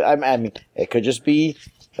than, I mean, it could just be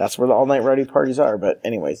that's where the all-night rowdy parties are, but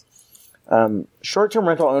anyways. Short-term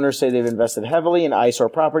rental owners say they've invested heavily in eyesore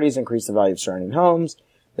properties, increased the value of surrounding homes.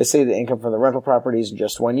 They say the income from the rental properties in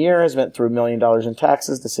just 1 year has meant $3 million in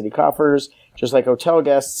taxes to city coffers. Just like hotel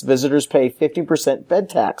guests, visitors pay 15% bed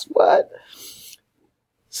tax. What?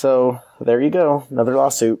 So, there you go. Another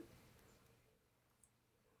lawsuit.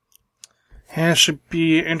 Yeah, it should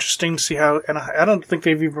be interesting to see how, and I don't think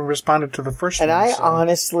they've even responded to the first one. And I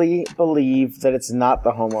honestly believe that it's not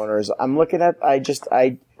the homeowners. I'm looking at,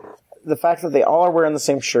 the fact that they all are wearing the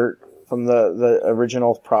same shirt from the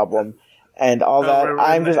original problem and all that,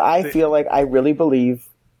 right. I feel like I really believe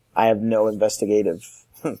I have no investigative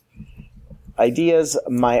ideas.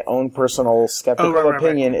 My own personal skeptical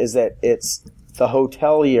opinion is that it's the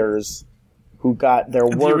hoteliers who got their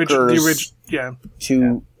workers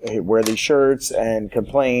to wear these shirts and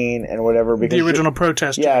complain and whatever. Because the original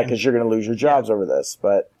protest. Yeah, because you're going to lose your jobs over this.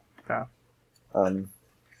 But,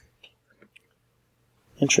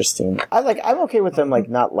 interesting. I'm okay with them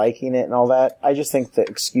not liking it and all that. I just think the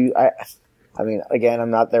excuse. I mean, again,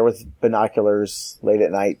 I'm not there with binoculars late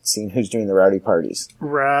at night, seeing who's doing the rowdy parties.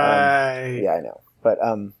 Right. Yeah, I know. But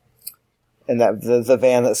and that the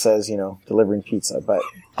van that says delivering pizza. But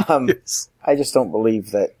yes. I just don't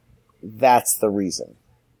believe that that's the reason.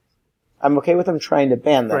 I'm okay with them trying to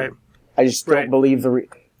ban them. Right. I just don't believe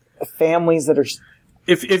families that are.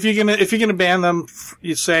 If you're gonna ban them,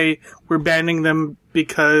 you say we're banning them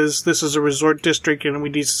because this is a resort district and we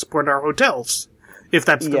need to support our hotels. If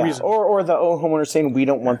that's the reason, or the homeowner saying we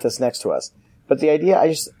don't want this next to us. But the idea,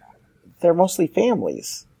 they're mostly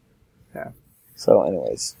families. Yeah. So,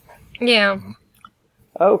 anyways. Yeah.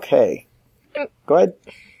 Okay. Go ahead,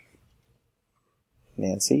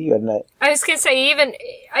 Nancy. You had that. I was gonna say,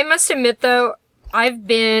 I must admit though, I've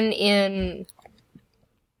been in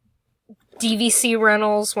DVC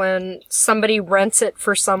rentals when somebody rents it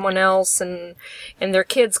for someone else and their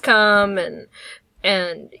kids come and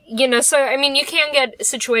so, I mean, you can get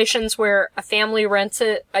situations where a family rents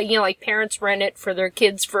it, like parents rent it for their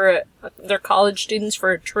kids their college students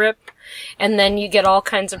for a trip, and then you get all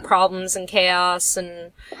kinds of problems and chaos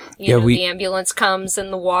and, the ambulance comes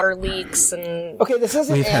and the water leaks and... Okay, this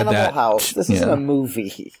isn't Animal House. This isn't a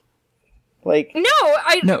movie. I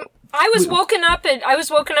was woken up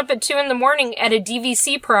at 2 a.m. at a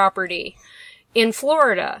DVC property in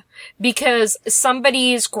Florida because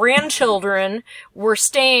somebody's grandchildren were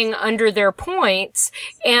staying under their points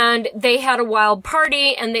and they had a wild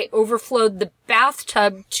party and they overflowed the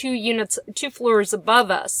bathtub 2 floors above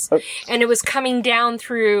us. And it was coming down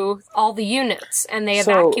through all the units and they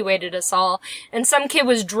evacuated us all. And some kid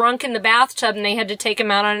was drunk in the bathtub and they had to take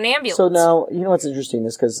him out on an ambulance. So now, what's interesting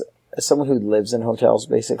is because as someone who lives in hotels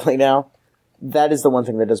basically now, that is the one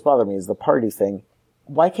thing that does bother me is the party thing.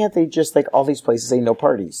 Why can't they just, all these places say no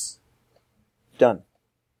parties? Done.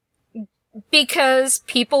 Because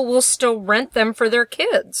people will still rent them for their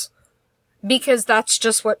kids. Because that's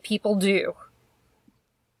just what people do.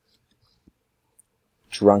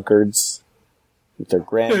 Drunkards with their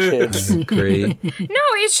grandkids. Great. No,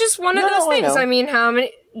 it's just one of those things. I mean, how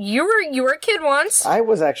many... You were a kid once. I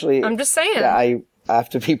was actually... I'm just saying. Yeah, I have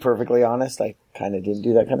to be perfectly honest. I kind of didn't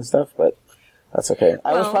do that kind of stuff, but... That's okay.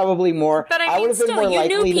 I was probably more... But I would have been more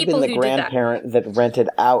likely to have been the grandparent that rented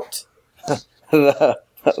out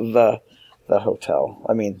the hotel.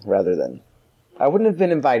 I mean, rather than... I wouldn't have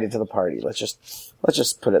been invited to the party. Let's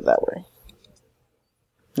just put it that way.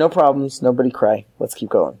 No problems. Nobody cry. Let's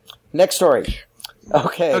keep going. Next story.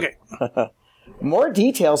 Okay. More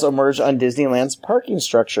details emerge on Disneyland's parking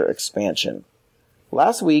structure expansion.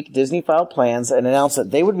 Last week, Disney filed plans and announced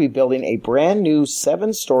that they would be building a brand new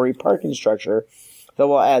 7-story parking structure that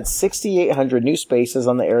will add 6,800 new spaces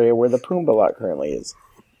on the area where the Pumbaa lot currently is.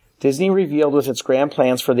 Disney revealed with its grand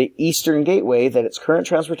plans for the Eastern Gateway that its current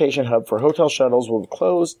transportation hub for hotel shuttles will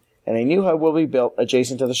close and a new hub will be built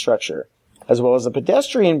adjacent to the structure, as well as a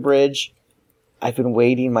pedestrian bridge. I've been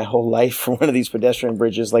waiting my whole life for one of these pedestrian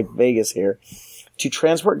bridges like Vegas here to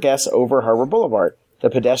transport guests over Harbor Boulevard. The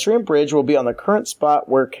pedestrian bridge will be on the current spot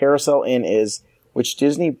where Carousel Inn is, which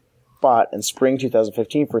Disney bought in spring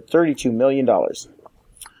 2015 for $32 million.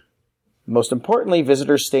 Most importantly,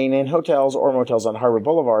 visitors staying in hotels or motels on Harbor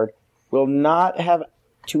Boulevard will not have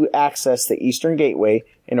to access the Eastern Gateway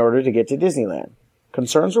in order to get to Disneyland.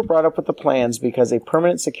 Concerns were brought up with the plans because a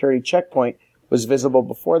permanent security checkpoint was visible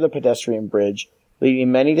before the pedestrian bridge,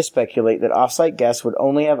 leading many to speculate that off-site guests would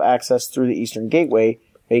only have access through the Eastern Gateway,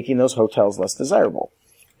 making those hotels less desirable.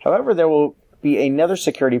 However, there will be another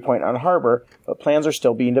security point on Harbor, but plans are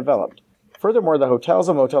still being developed. Furthermore, the hotels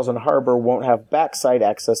and motels on Harbor won't have backside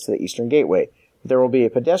access to the Eastern Gateway. There will be a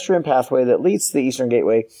pedestrian pathway that leads to the Eastern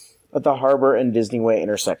Gateway at the Harbor and Disneyway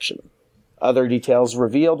intersection. Other details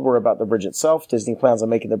revealed were about the bridge itself. Disney plans on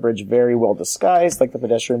making the bridge very well disguised, like the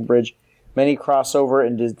pedestrian bridge. Many cross over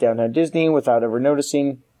into downtown Disney without ever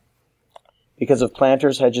noticing because of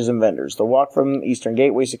planters, hedges, and vendors. The walk from Eastern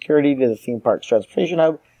Gateway security to the theme park's transportation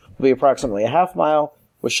hub will be approximately a half mile,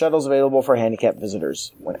 with shuttles available for handicapped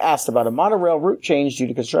visitors. When asked about a monorail route change due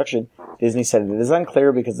to construction, Disney said it is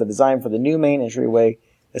unclear because the design for the new main entryway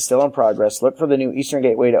is still in progress. Look for the new Eastern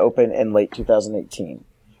Gateway to open in late 2018.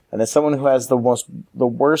 And as someone who has the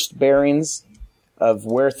worst bearings of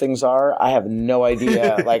where things are, I have no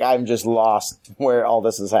idea. Like, I'm just lost where all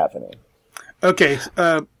this is happening. Okay,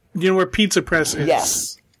 you know where Pizza Press is?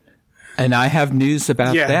 Yes. And I have news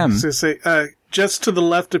about them. So say, just to the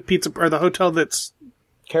left of Pizza, or the hotel that's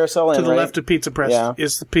Carousel Inn, to the right? left of Pizza Press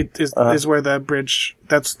is where the bridge.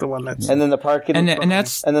 That's the one that's. And then the parking, and then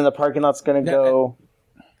the parking lot's going to go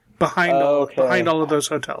behind all of those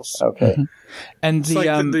hotels. Okay. Mm-hmm. And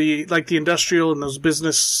It's like the industrial and those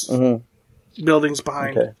business buildings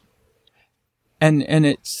behind. Okay. And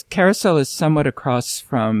its carousel is somewhat across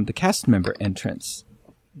from the cast member entrance.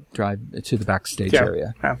 Drive to the backstage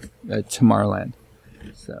area to Tomorrowland.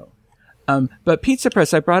 So. But Pizza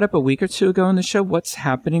Press, I brought up a week or two ago in the show what's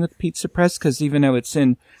happening with Pizza Press, because even though it's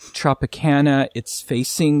in Tropicana, it's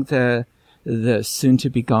facing the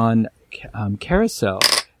soon-to-be-gone carousel.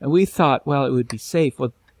 And we thought, well, it would be safe.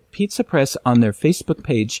 Well, Pizza Press on their Facebook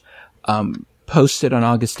page posted on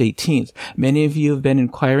August 18th. Many of you have been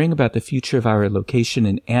inquiring about the future of our location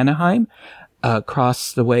in Anaheim,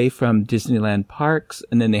 across the way from Disneyland Parks,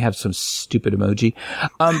 and then they have some stupid emoji.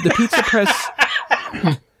 The Pizza Press...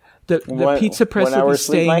 The Pizza Press will be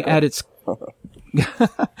staying at its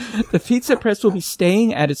the Pizza Press will be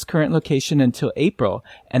staying at its current location until April,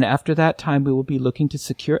 and after that time, we will be looking to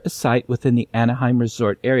secure a site within the Anaheim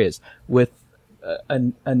resort areas with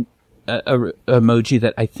an emoji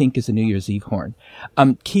that I think is a New Year's Eve horn.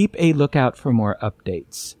 Keep a lookout for more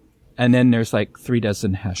updates, and then there's like 3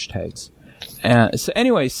 dozen hashtags. So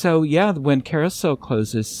anyway, when Carousel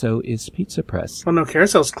closes, so is Pizza Press. Well, no,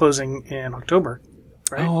 Carousel's closing in October.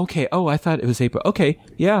 Right? Oh, okay. Oh, I thought it was April. Okay,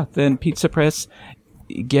 yeah. Then Pizza Press,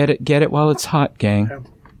 get it while it's hot, gang.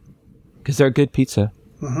 Because they're good pizza.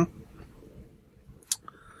 Mm-hmm.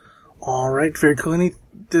 All right, very cool.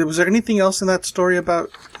 Was there anything else in that story about?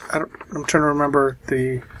 I'm trying to remember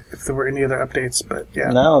if there were any other updates, but yeah.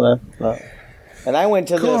 No. And I went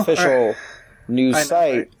to the official news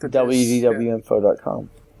site, right? www.info.com.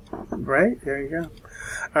 Right, there you go.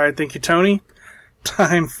 All right, thank you, Tony.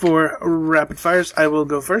 Time for rapid fires. I will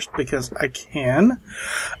go first because I can.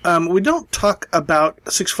 We don't talk about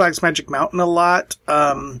Six Flags Magic Mountain a lot.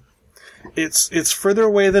 It's further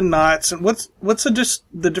away than not. And what's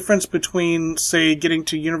the difference between, say, getting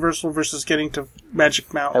to Universal versus getting to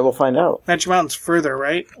Magic Mountain? I will find out. Magic Mountain's further,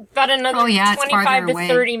 right? About another 25 to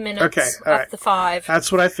 30 minutes up the 5.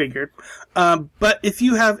 That's what I figured. But if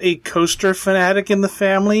you have a coaster fanatic in the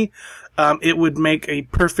family, it would make a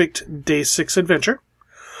perfect Day 6 adventure.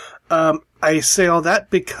 I say all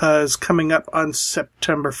that because coming up on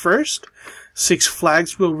September 1st, Six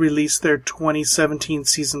Flags will release their 2017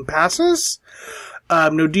 season passes.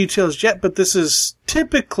 No details yet, but this is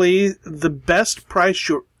typically the best price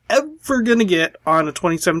you're ever going to get on a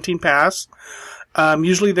 2017 pass.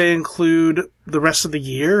 Usually they include the rest of the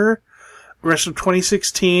year, rest of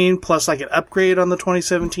 2016, plus like an upgrade on the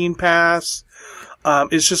 2017 pass.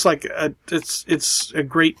 It's just like it's a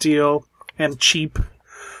great deal and cheap.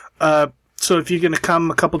 So if you're going to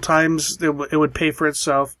come a couple times, it would pay for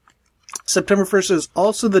itself. September 1st is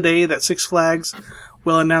also the day that Six Flags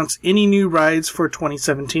will announce any new rides for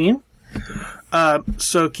 2017.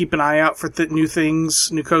 So keep an eye out for new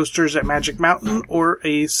things, new coasters at Magic Mountain or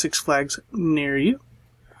a Six Flags near you.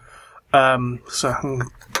 So I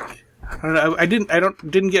don't know. I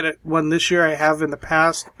didn't get one this year. I have in the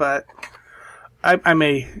past, but I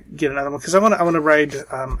may get another one because I want to ride.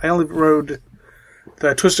 I only rode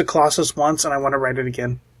the Twisted Colossus once, and I want to ride it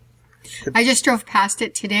again. I just drove past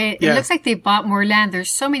it today. It looks like they bought more land.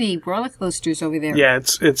 There's so many roller coasters over there. Yeah,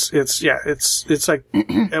 it's like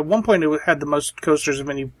at one point it had the most coasters of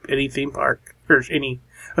any theme park or any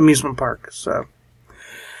amusement park. So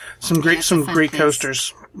some great place.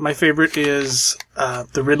 coasters. My favorite is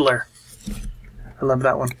the Riddler. I love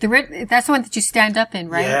that one. That's the one that you stand up in,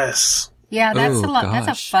 right? Yes. Yeah, that's Oh, a lot. gosh.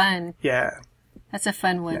 That's a fun. Yeah. That's a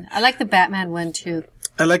fun one. I like the Batman one too.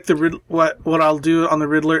 I like what I'll do on the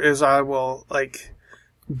Riddler is I will like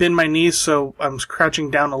bend my knees so I'm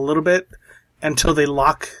crouching down a little bit until they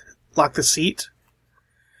lock the seat,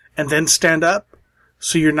 and then stand up.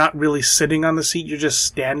 So you're not really sitting on the seat; you're just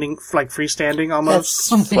standing, like freestanding almost.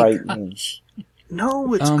 That's frightening.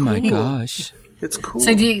 No, it's Oh cool. my gosh. It's cool.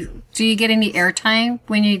 So do you get any airtime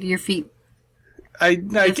when your feet? I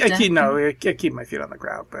keep my feet on the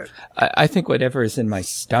ground, but I think whatever is in my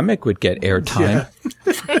stomach would get airtime.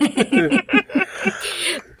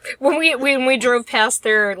 When we drove past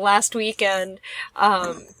there last weekend,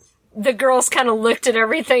 the girls kind of looked at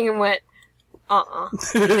everything and went,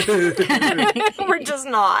 we're just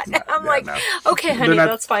not. I'm like, no. okay, honey,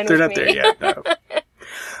 that's fine with me. They're not there yet. No.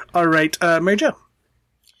 All right, Mary Jo.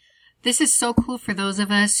 This is so cool for those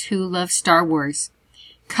of us who love Star Wars.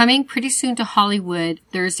 Coming pretty soon to Hollywood,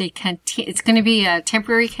 there's a it's going to be a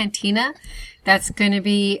temporary cantina. That's going to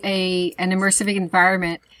be an immersive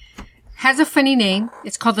environment. Has a funny name.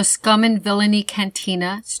 It's called the Scum and Villainy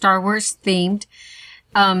Cantina, Star Wars themed.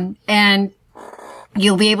 And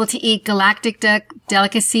you'll be able to eat galactic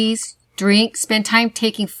delicacies, drink, spend time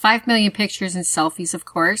taking 5 million pictures and selfies, of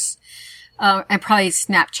course. And probably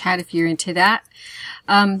Snapchat if you're into that.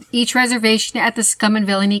 Each reservation at the Scum and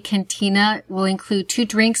Villainy Cantina will include 2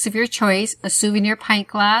 drinks of your choice, a souvenir pint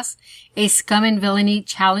glass, a Scum and Villainy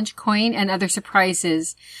challenge coin, and other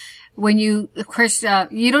surprises. When you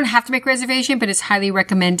don't have to make a reservation, but it's highly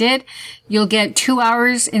recommended. You'll get 2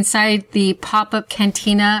 hours inside the pop-up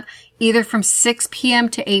cantina, either from 6 p.m.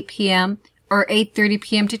 to 8 p.m. or 8:30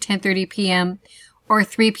 p.m. to 10:30 p.m. or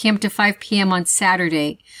 3 p.m. to 5 p.m. on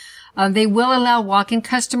Saturday. They will allow walk-in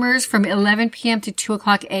customers from 11 p.m. to 2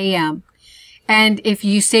 o'clock a.m. And if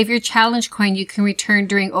you save your challenge coin, you can return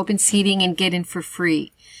during open seating and get in for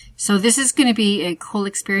free. So this is going to be a cool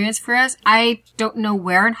experience for us. I don't know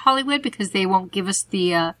where in Hollywood because they won't give us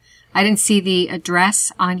I didn't see the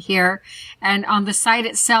address on here. And on the site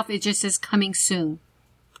itself, it just says coming soon.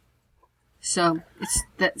 So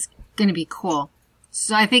that's going to be cool.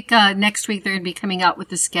 So I think next week they're going to be coming out with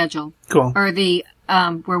the schedule. Cool. Or the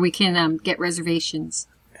where we can get reservations.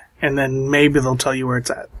 And then maybe they'll tell you where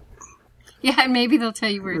it's at. Yeah, and maybe they'll tell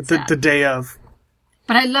you where it's at. The day of.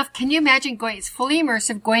 But can you imagine it's fully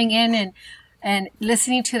immersive, going in and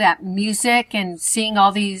listening to that music and seeing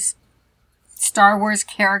all these Star Wars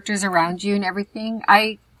characters around you and everything?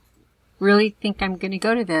 I really think I'm going to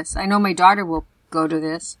go to this. I know my daughter will go to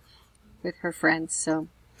this with her friends. So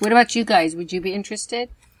what about you guys? Would you be interested?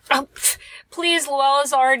 Please,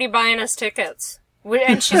 Luella's already buying us tickets.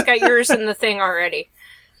 And she's got yours in the thing already.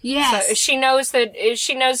 Yes. So she knows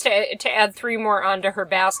to add 3 more onto her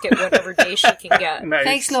basket whatever day she can get. Nice.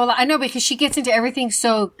 Thanks, Lola. I know, because she gets into everything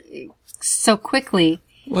so quickly.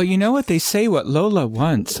 Well, you know what they say, what Lola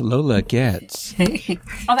wants, Lola gets.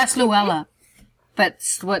 Oh, that's Luella. But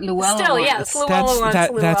what Luella Still, wants. yes, Luella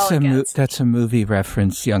wants, Luella gets. That's a movie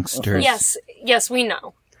reference, youngsters. Yes, we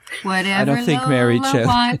know. Whatever I don't think Lola Mary Jo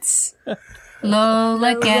wants,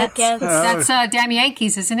 Lola gets. gets. That's Damn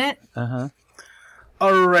Yankees, isn't it? Uh-huh.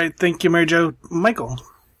 All right. Thank you, Mary Jo. Michael.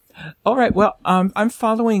 All right. Well, I'm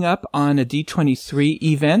following up on a D23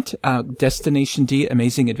 event, Destination D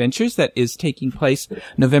Amazing Adventures, that is taking place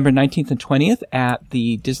November 19th and 20th at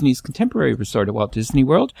the Disney's Contemporary Resort at Walt Disney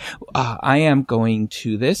World. I am going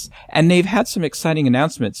to this, and they've had some exciting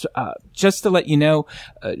announcements. Just to let you know,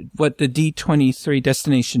 what the D23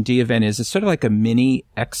 Destination D event is, it's sort of like a mini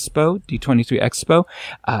expo, D23 Expo.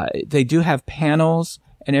 They do have panels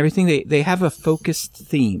and everything. They have a focused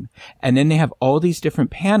theme, and then they have all these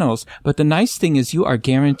different panels. But the nice thing is you are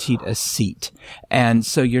guaranteed a seat. And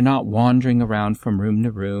so you're not wandering around from room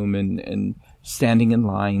to room and standing in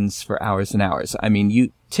lines for hours and hours. I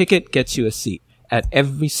mean, ticket gets you a seat at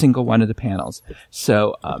every single one of the panels.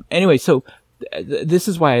 So, anyway, this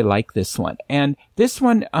is why I like this one. And this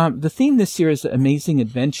one, the theme this year is Amazing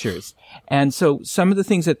Adventures. And so some of the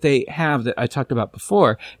things that they have that I talked about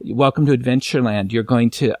before, Welcome to Adventureland, you're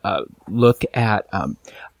going to look at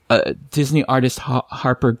Disney artist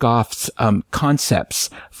Harper Goff's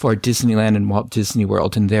concepts for Disneyland and Walt Disney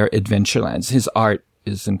World and their Adventurelands. His art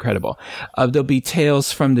is incredible. There'll be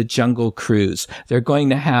Tales from the Jungle Cruise. They're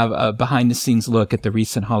going to have a behind-the-scenes look at the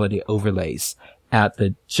recent holiday overlays. at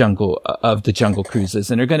the Jungle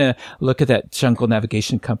Cruises. And they're going to look at that Jungle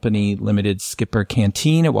Navigation Company Limited Skipper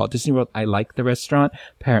Canteen at Walt Disney World. I like the restaurant.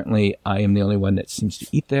 Apparently, I am the only one that seems to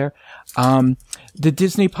eat there. The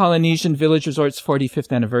Disney Polynesian Village Resort's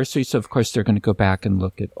 45th anniversary. So, of course, they're going to go back and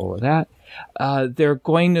look at all of that. They're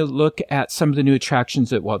going to look at some of the new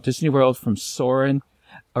attractions at Walt Disney World, from Soarin'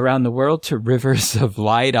 around the world to Rivers of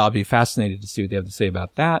Light. I'll be fascinated to see what they have to say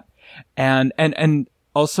about that. And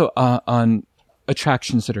also, on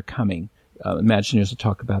attractions that are coming. Imagineers will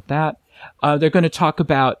talk about that. They're going to talk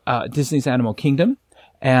about Disney's Animal Kingdom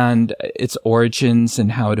and its origins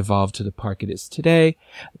and how it evolved to the park it is today.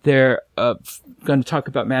 They're going to talk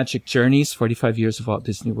about Magic Journeys, 45 years of Walt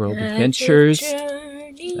Disney World Adventures.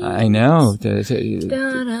 I know.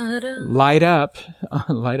 Light up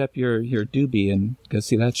your doobie and go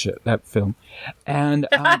see that film. And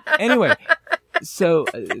anyway. So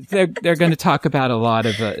they're going to talk about a lot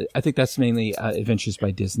of, I think that's mainly Adventures by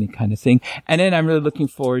Disney kind of thing. And then I'm really looking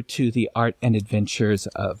forward to the art and adventures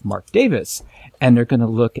of Mark Davis. And they're going to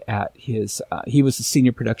look at his, he was a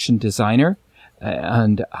senior production designer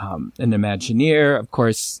and an Imagineer. Of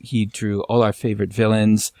course, he drew all our favorite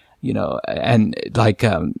villains, and like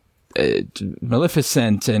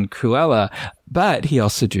Maleficent and Cruella, but he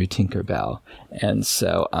also drew Tinkerbell. And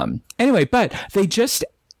so, anyway, but they just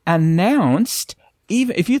announced,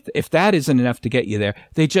 even if that isn't enough to get you there,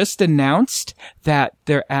 they just announced that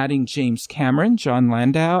they're adding James Cameron, John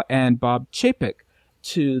Landau, and Bob Chapek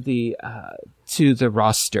to the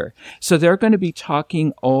roster. So they're going to be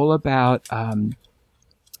talking all about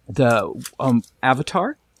the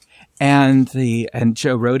Avatar. And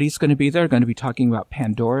Joe Rohde's going to be there. Going to be talking about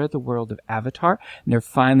Pandora, the world of Avatar. And they're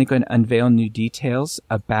finally going to unveil new details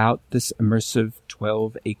about this immersive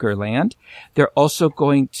 12-acre land. They're also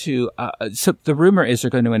going to, so the rumor is they're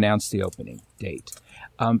going to announce the opening date.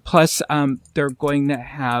 Plus, they're going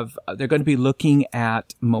to be looking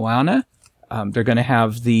at Moana. They're going to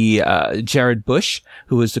have the Jared Bush,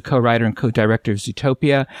 who is the co-writer and co-director of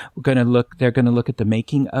Zootopia. They're going to look at the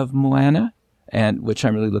making of Moana, and which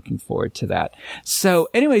I'm really looking forward to that. So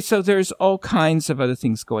anyway, so there's all kinds of other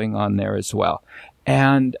things going on there as well.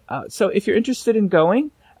 And so if you're interested in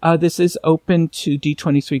going, this is open to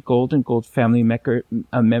D23 Gold and Gold Family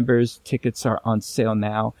members. Tickets are on sale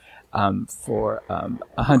now for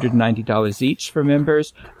 $190 each for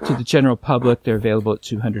members. To the general public, they're available at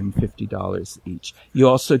 $250 each. You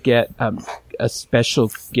also get a special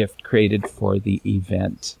gift created for the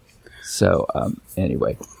event. So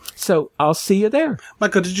anyway. So I'll see you there.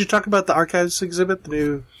 Michael, did you talk about the Archives exhibit, the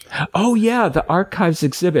new? Oh yeah, the Archives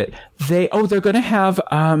exhibit. They're going to have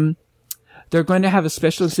a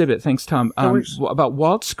special exhibit. Thanks, Tom. About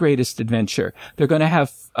Walt's greatest adventure. They're going to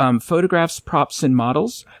have photographs, props, and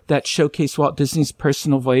models that showcase Walt Disney's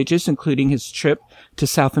personal voyages, including his trip to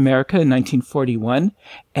South America in 1941,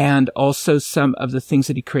 and also some of the things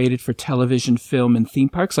that he created for television, film, and theme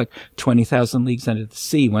parks, like 20,000 Leagues Under the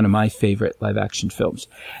Sea, one of my favorite live-action films.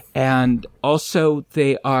 And also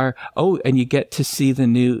and you get to see the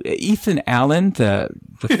new Ethan Allen, the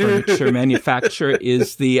furniture manufacturer,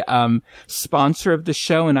 is the sponsor of the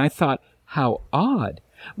show, and I thought, how odd.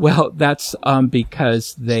 Well, that's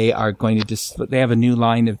because they are going to they have a new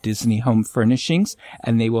line of Disney home furnishings,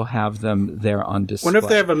 and they will have them there on display. Wonder if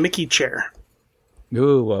they have a Mickey chair.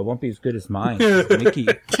 Ooh, well, it won't be as good as mine.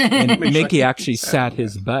 Mickey actually sat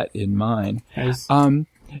his butt in mine. Nice.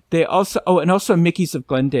 They also Mickey's of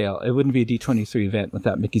Glendale. It wouldn't be a D23 event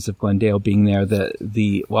without Mickey's of Glendale being there,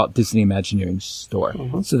 the Walt Disney Imagineering store.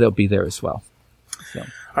 Mm-hmm. So they'll be there as well. So.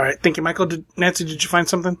 All right. Thank you, Michael. Nancy, did you find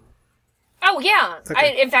something? Oh, yeah.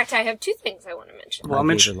 Okay. In fact, I have two things I want to mention. Well, I'll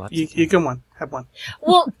mention. You can have one.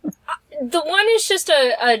 Well, the one is just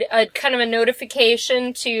a kind of a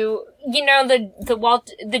notification to,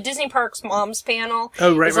 the Disney Parks Moms panel.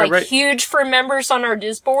 Oh, right, is huge for members on our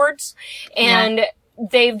Disboards. And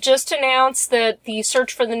they've just announced that the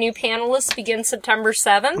search for the new panelists begins September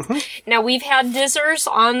 7th. Mm-hmm. Now, we've had Dizzers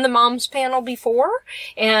on the Moms panel before,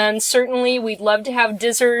 and certainly we'd love to have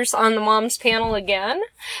Dizzers on the Moms panel again.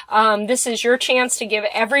 This is your chance to give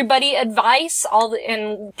everybody advice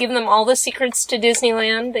and give them all the secrets to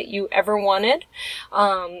Disneyland that you ever wanted.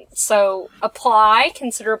 So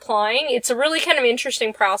consider applying. It's a really kind of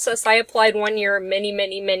interesting process. I applied one year many,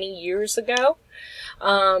 many, many years ago.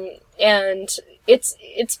 And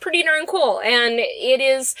it's pretty darn cool. And it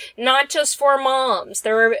is not just for moms.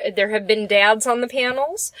 There have been dads on the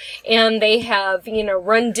panels, and they have,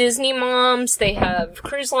 Run Disney moms, they have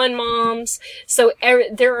cruise line moms. So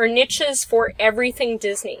there are niches for everything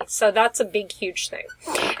Disney. So that's a big, huge thing.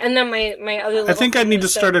 And then my other I think I need to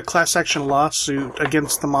start a class action lawsuit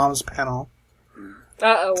against the moms panel.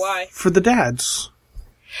 Why? For the dads.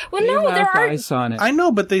 Well, no, there are... guys on it. I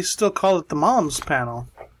know, but they still call it the moms panel.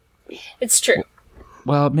 It's true.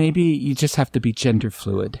 Well, maybe you just have to be gender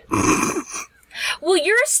fluid. Well,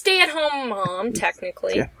 you're a stay-at-home mom,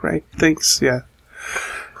 technically. Yeah, right. Thanks, yeah.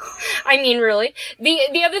 I mean, really.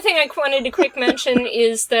 The other thing I wanted to quick mention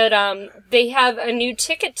is that they have a new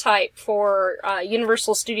ticket type for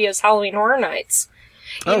Universal Studios Halloween Horror Nights.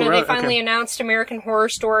 They finally announced American Horror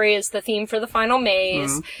Story as the theme for the final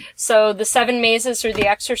maze. Mm-hmm. So the 7 mazes are The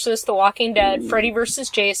Exorcist, The Walking Dead, Freddy vs.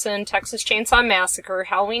 Jason, Texas Chainsaw Massacre,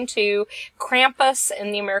 Halloween 2, Krampus,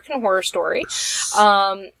 and the American Horror Story.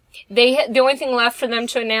 The only thing left for them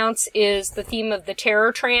to announce is the theme of the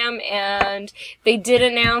Terror Tram, and they did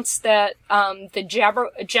announce that the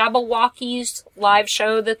Jabberwockies live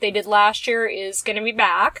show that they did last year is going to be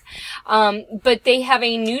back. But they have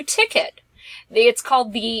a new ticket. It's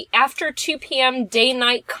called the After 2 p.m.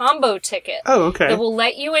 Day-Night Combo Ticket. Oh, okay. That will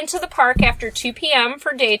let you into the park after 2 p.m.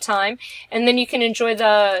 for daytime, and then you can enjoy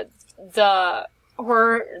the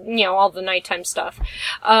horror, all the nighttime stuff.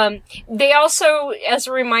 They also, as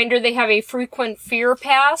a reminder, they have a frequent fear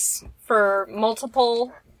pass for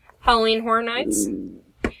multiple Halloween Horror Nights.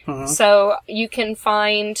 Mm-hmm. So you can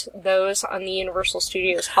find those on the Universal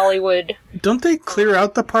Studios Hollywood. Don't they clear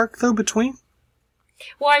out the park, though, between?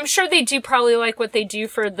 Well, I'm sure they do probably like what they do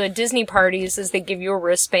for the Disney parties is they give you a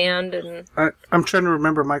wristband and... I'm trying to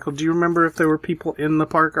remember, Michael. Do you remember if there were people in the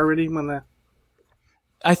park already when the...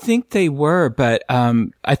 I think they were, but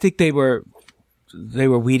I think they were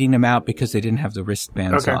weeding them out because they didn't have the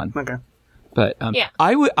wristbands on. Okay. But yeah.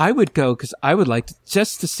 I would go because I would like to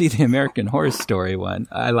see the American Horror Story one.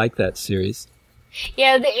 I like that series.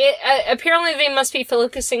 Yeah, apparently they must be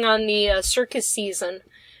focusing on the circus season.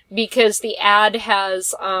 Because the ad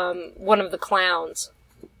has one of the clowns.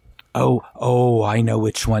 Oh, I know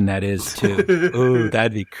which one that is too. Ooh,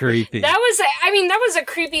 that'd be creepy. That was a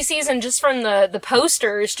creepy season just from the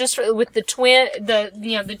posters, just with the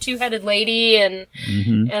the two-headed lady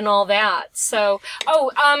and all that. So,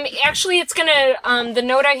 actually it's gonna, the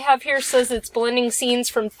note I have here says it's blending scenes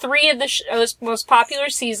from 3 of the show's most popular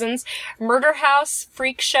seasons: Murder House,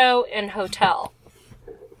 Freak Show, and Hotel.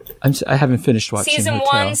 I haven't finished watching Season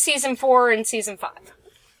Hotel. 1, Season 4, and Season 5.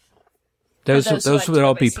 Those would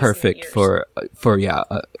all be perfect for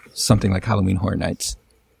something like Halloween Horror Nights.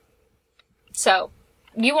 So,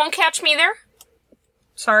 you won't catch me there?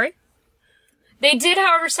 Sorry. They did,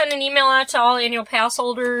 however, send an email out to all annual pass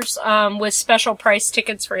holders with special price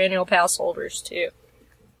tickets for annual pass holders, too.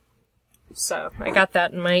 So, I got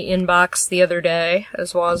that in my inbox the other day,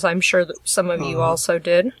 as well as I'm sure that some of you also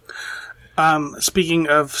did. Speaking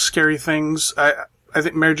of scary things, I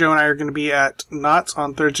think Mary Jo and I are going to be at Knott's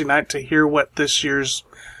on Thursday night to hear what this year's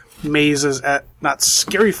mazes at Knott's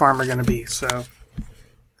Scary Farm are going to be. So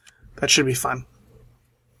that should be fun.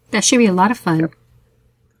 That should be a lot of fun. Yep.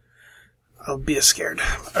 I'll be scared.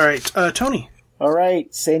 All right, Tony. All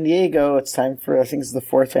right, San Diego. It's time for, I think it's the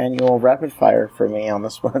 4th annual rapid fire for me on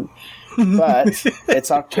this one. But it's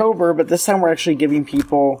October, but this time we're actually giving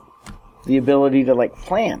people the ability to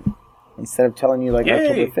plan. Instead of telling you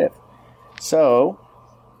October 5th. So,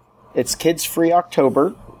 it's Kids Free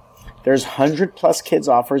October. There's 100+ kids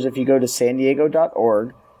offers if you go to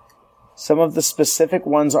sandiego.org. Some of the specific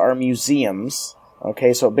ones are museums.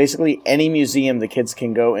 Okay, so basically any museum the kids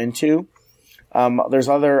can go into. There's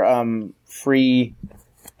other free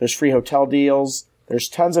hotel deals. There's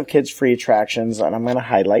tons of kids free attractions, and I'm going to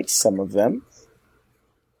highlight some of them.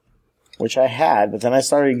 Which I had, but then I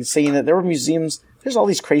started seeing that there were museums. There's all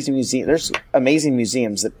these crazy museums. There's amazing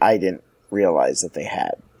museums that I didn't realize that they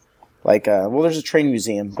had. There's a train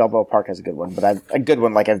museum. Balboa Park has a good one, but I've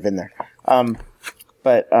been there.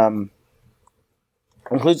 It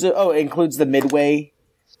includes the Midway.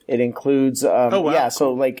 It includes,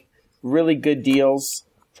 really good deals.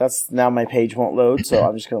 That's now my page won't load, so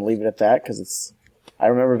I'm just going to leave it at that because I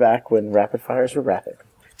remember back when rapid fires were rapid.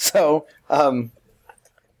 So,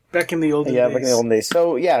 back in the olden days. Yeah, back in the olden days.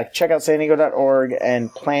 So, check out sandiego.org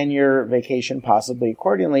and plan your vacation possibly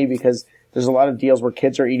accordingly because there's a lot of deals where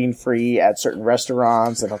kids are eating free at certain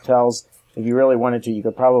restaurants and hotels. If you really wanted to, you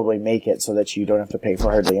could probably make it so that you don't have to pay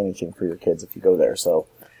for hardly anything for your kids if you go there. So,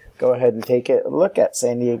 go ahead and take a look at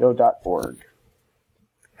sandiego.org.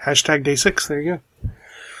 # day 6. There you go.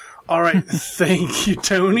 All right. Thank you,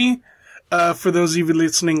 Tony. For those of you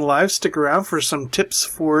listening live, stick around for some tips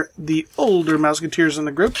for the older Mouseketeers in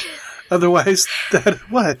the group. Otherwise, that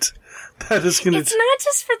is going to... It's not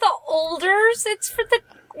just for the olders,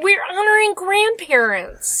 we're honoring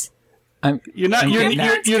grandparents. You're not.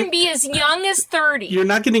 Grandparents can be as young as 30. You're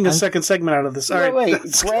not getting a second segment out of this. All right. Wait,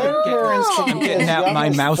 grandparents can I'm be getting as out young my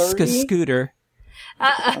as mouse 30? scooter.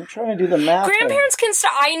 I'm trying to do the math. Grandparents can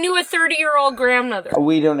start. I knew a 30-year-old grandmother.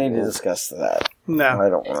 We don't need to discuss that. No. I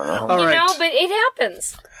don't want to know. All right. But it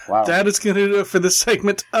happens. Wow. That is going to do it for this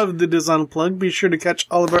segment of the Diz Unplugged. Be sure to catch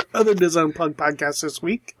all of our other Diz Unplugged podcasts this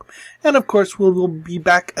week. And of course, we'll be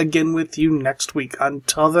back again with you next week.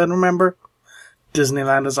 Until then, remember,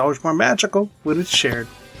 Disneyland is always more magical when it's shared.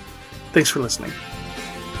 Thanks for listening.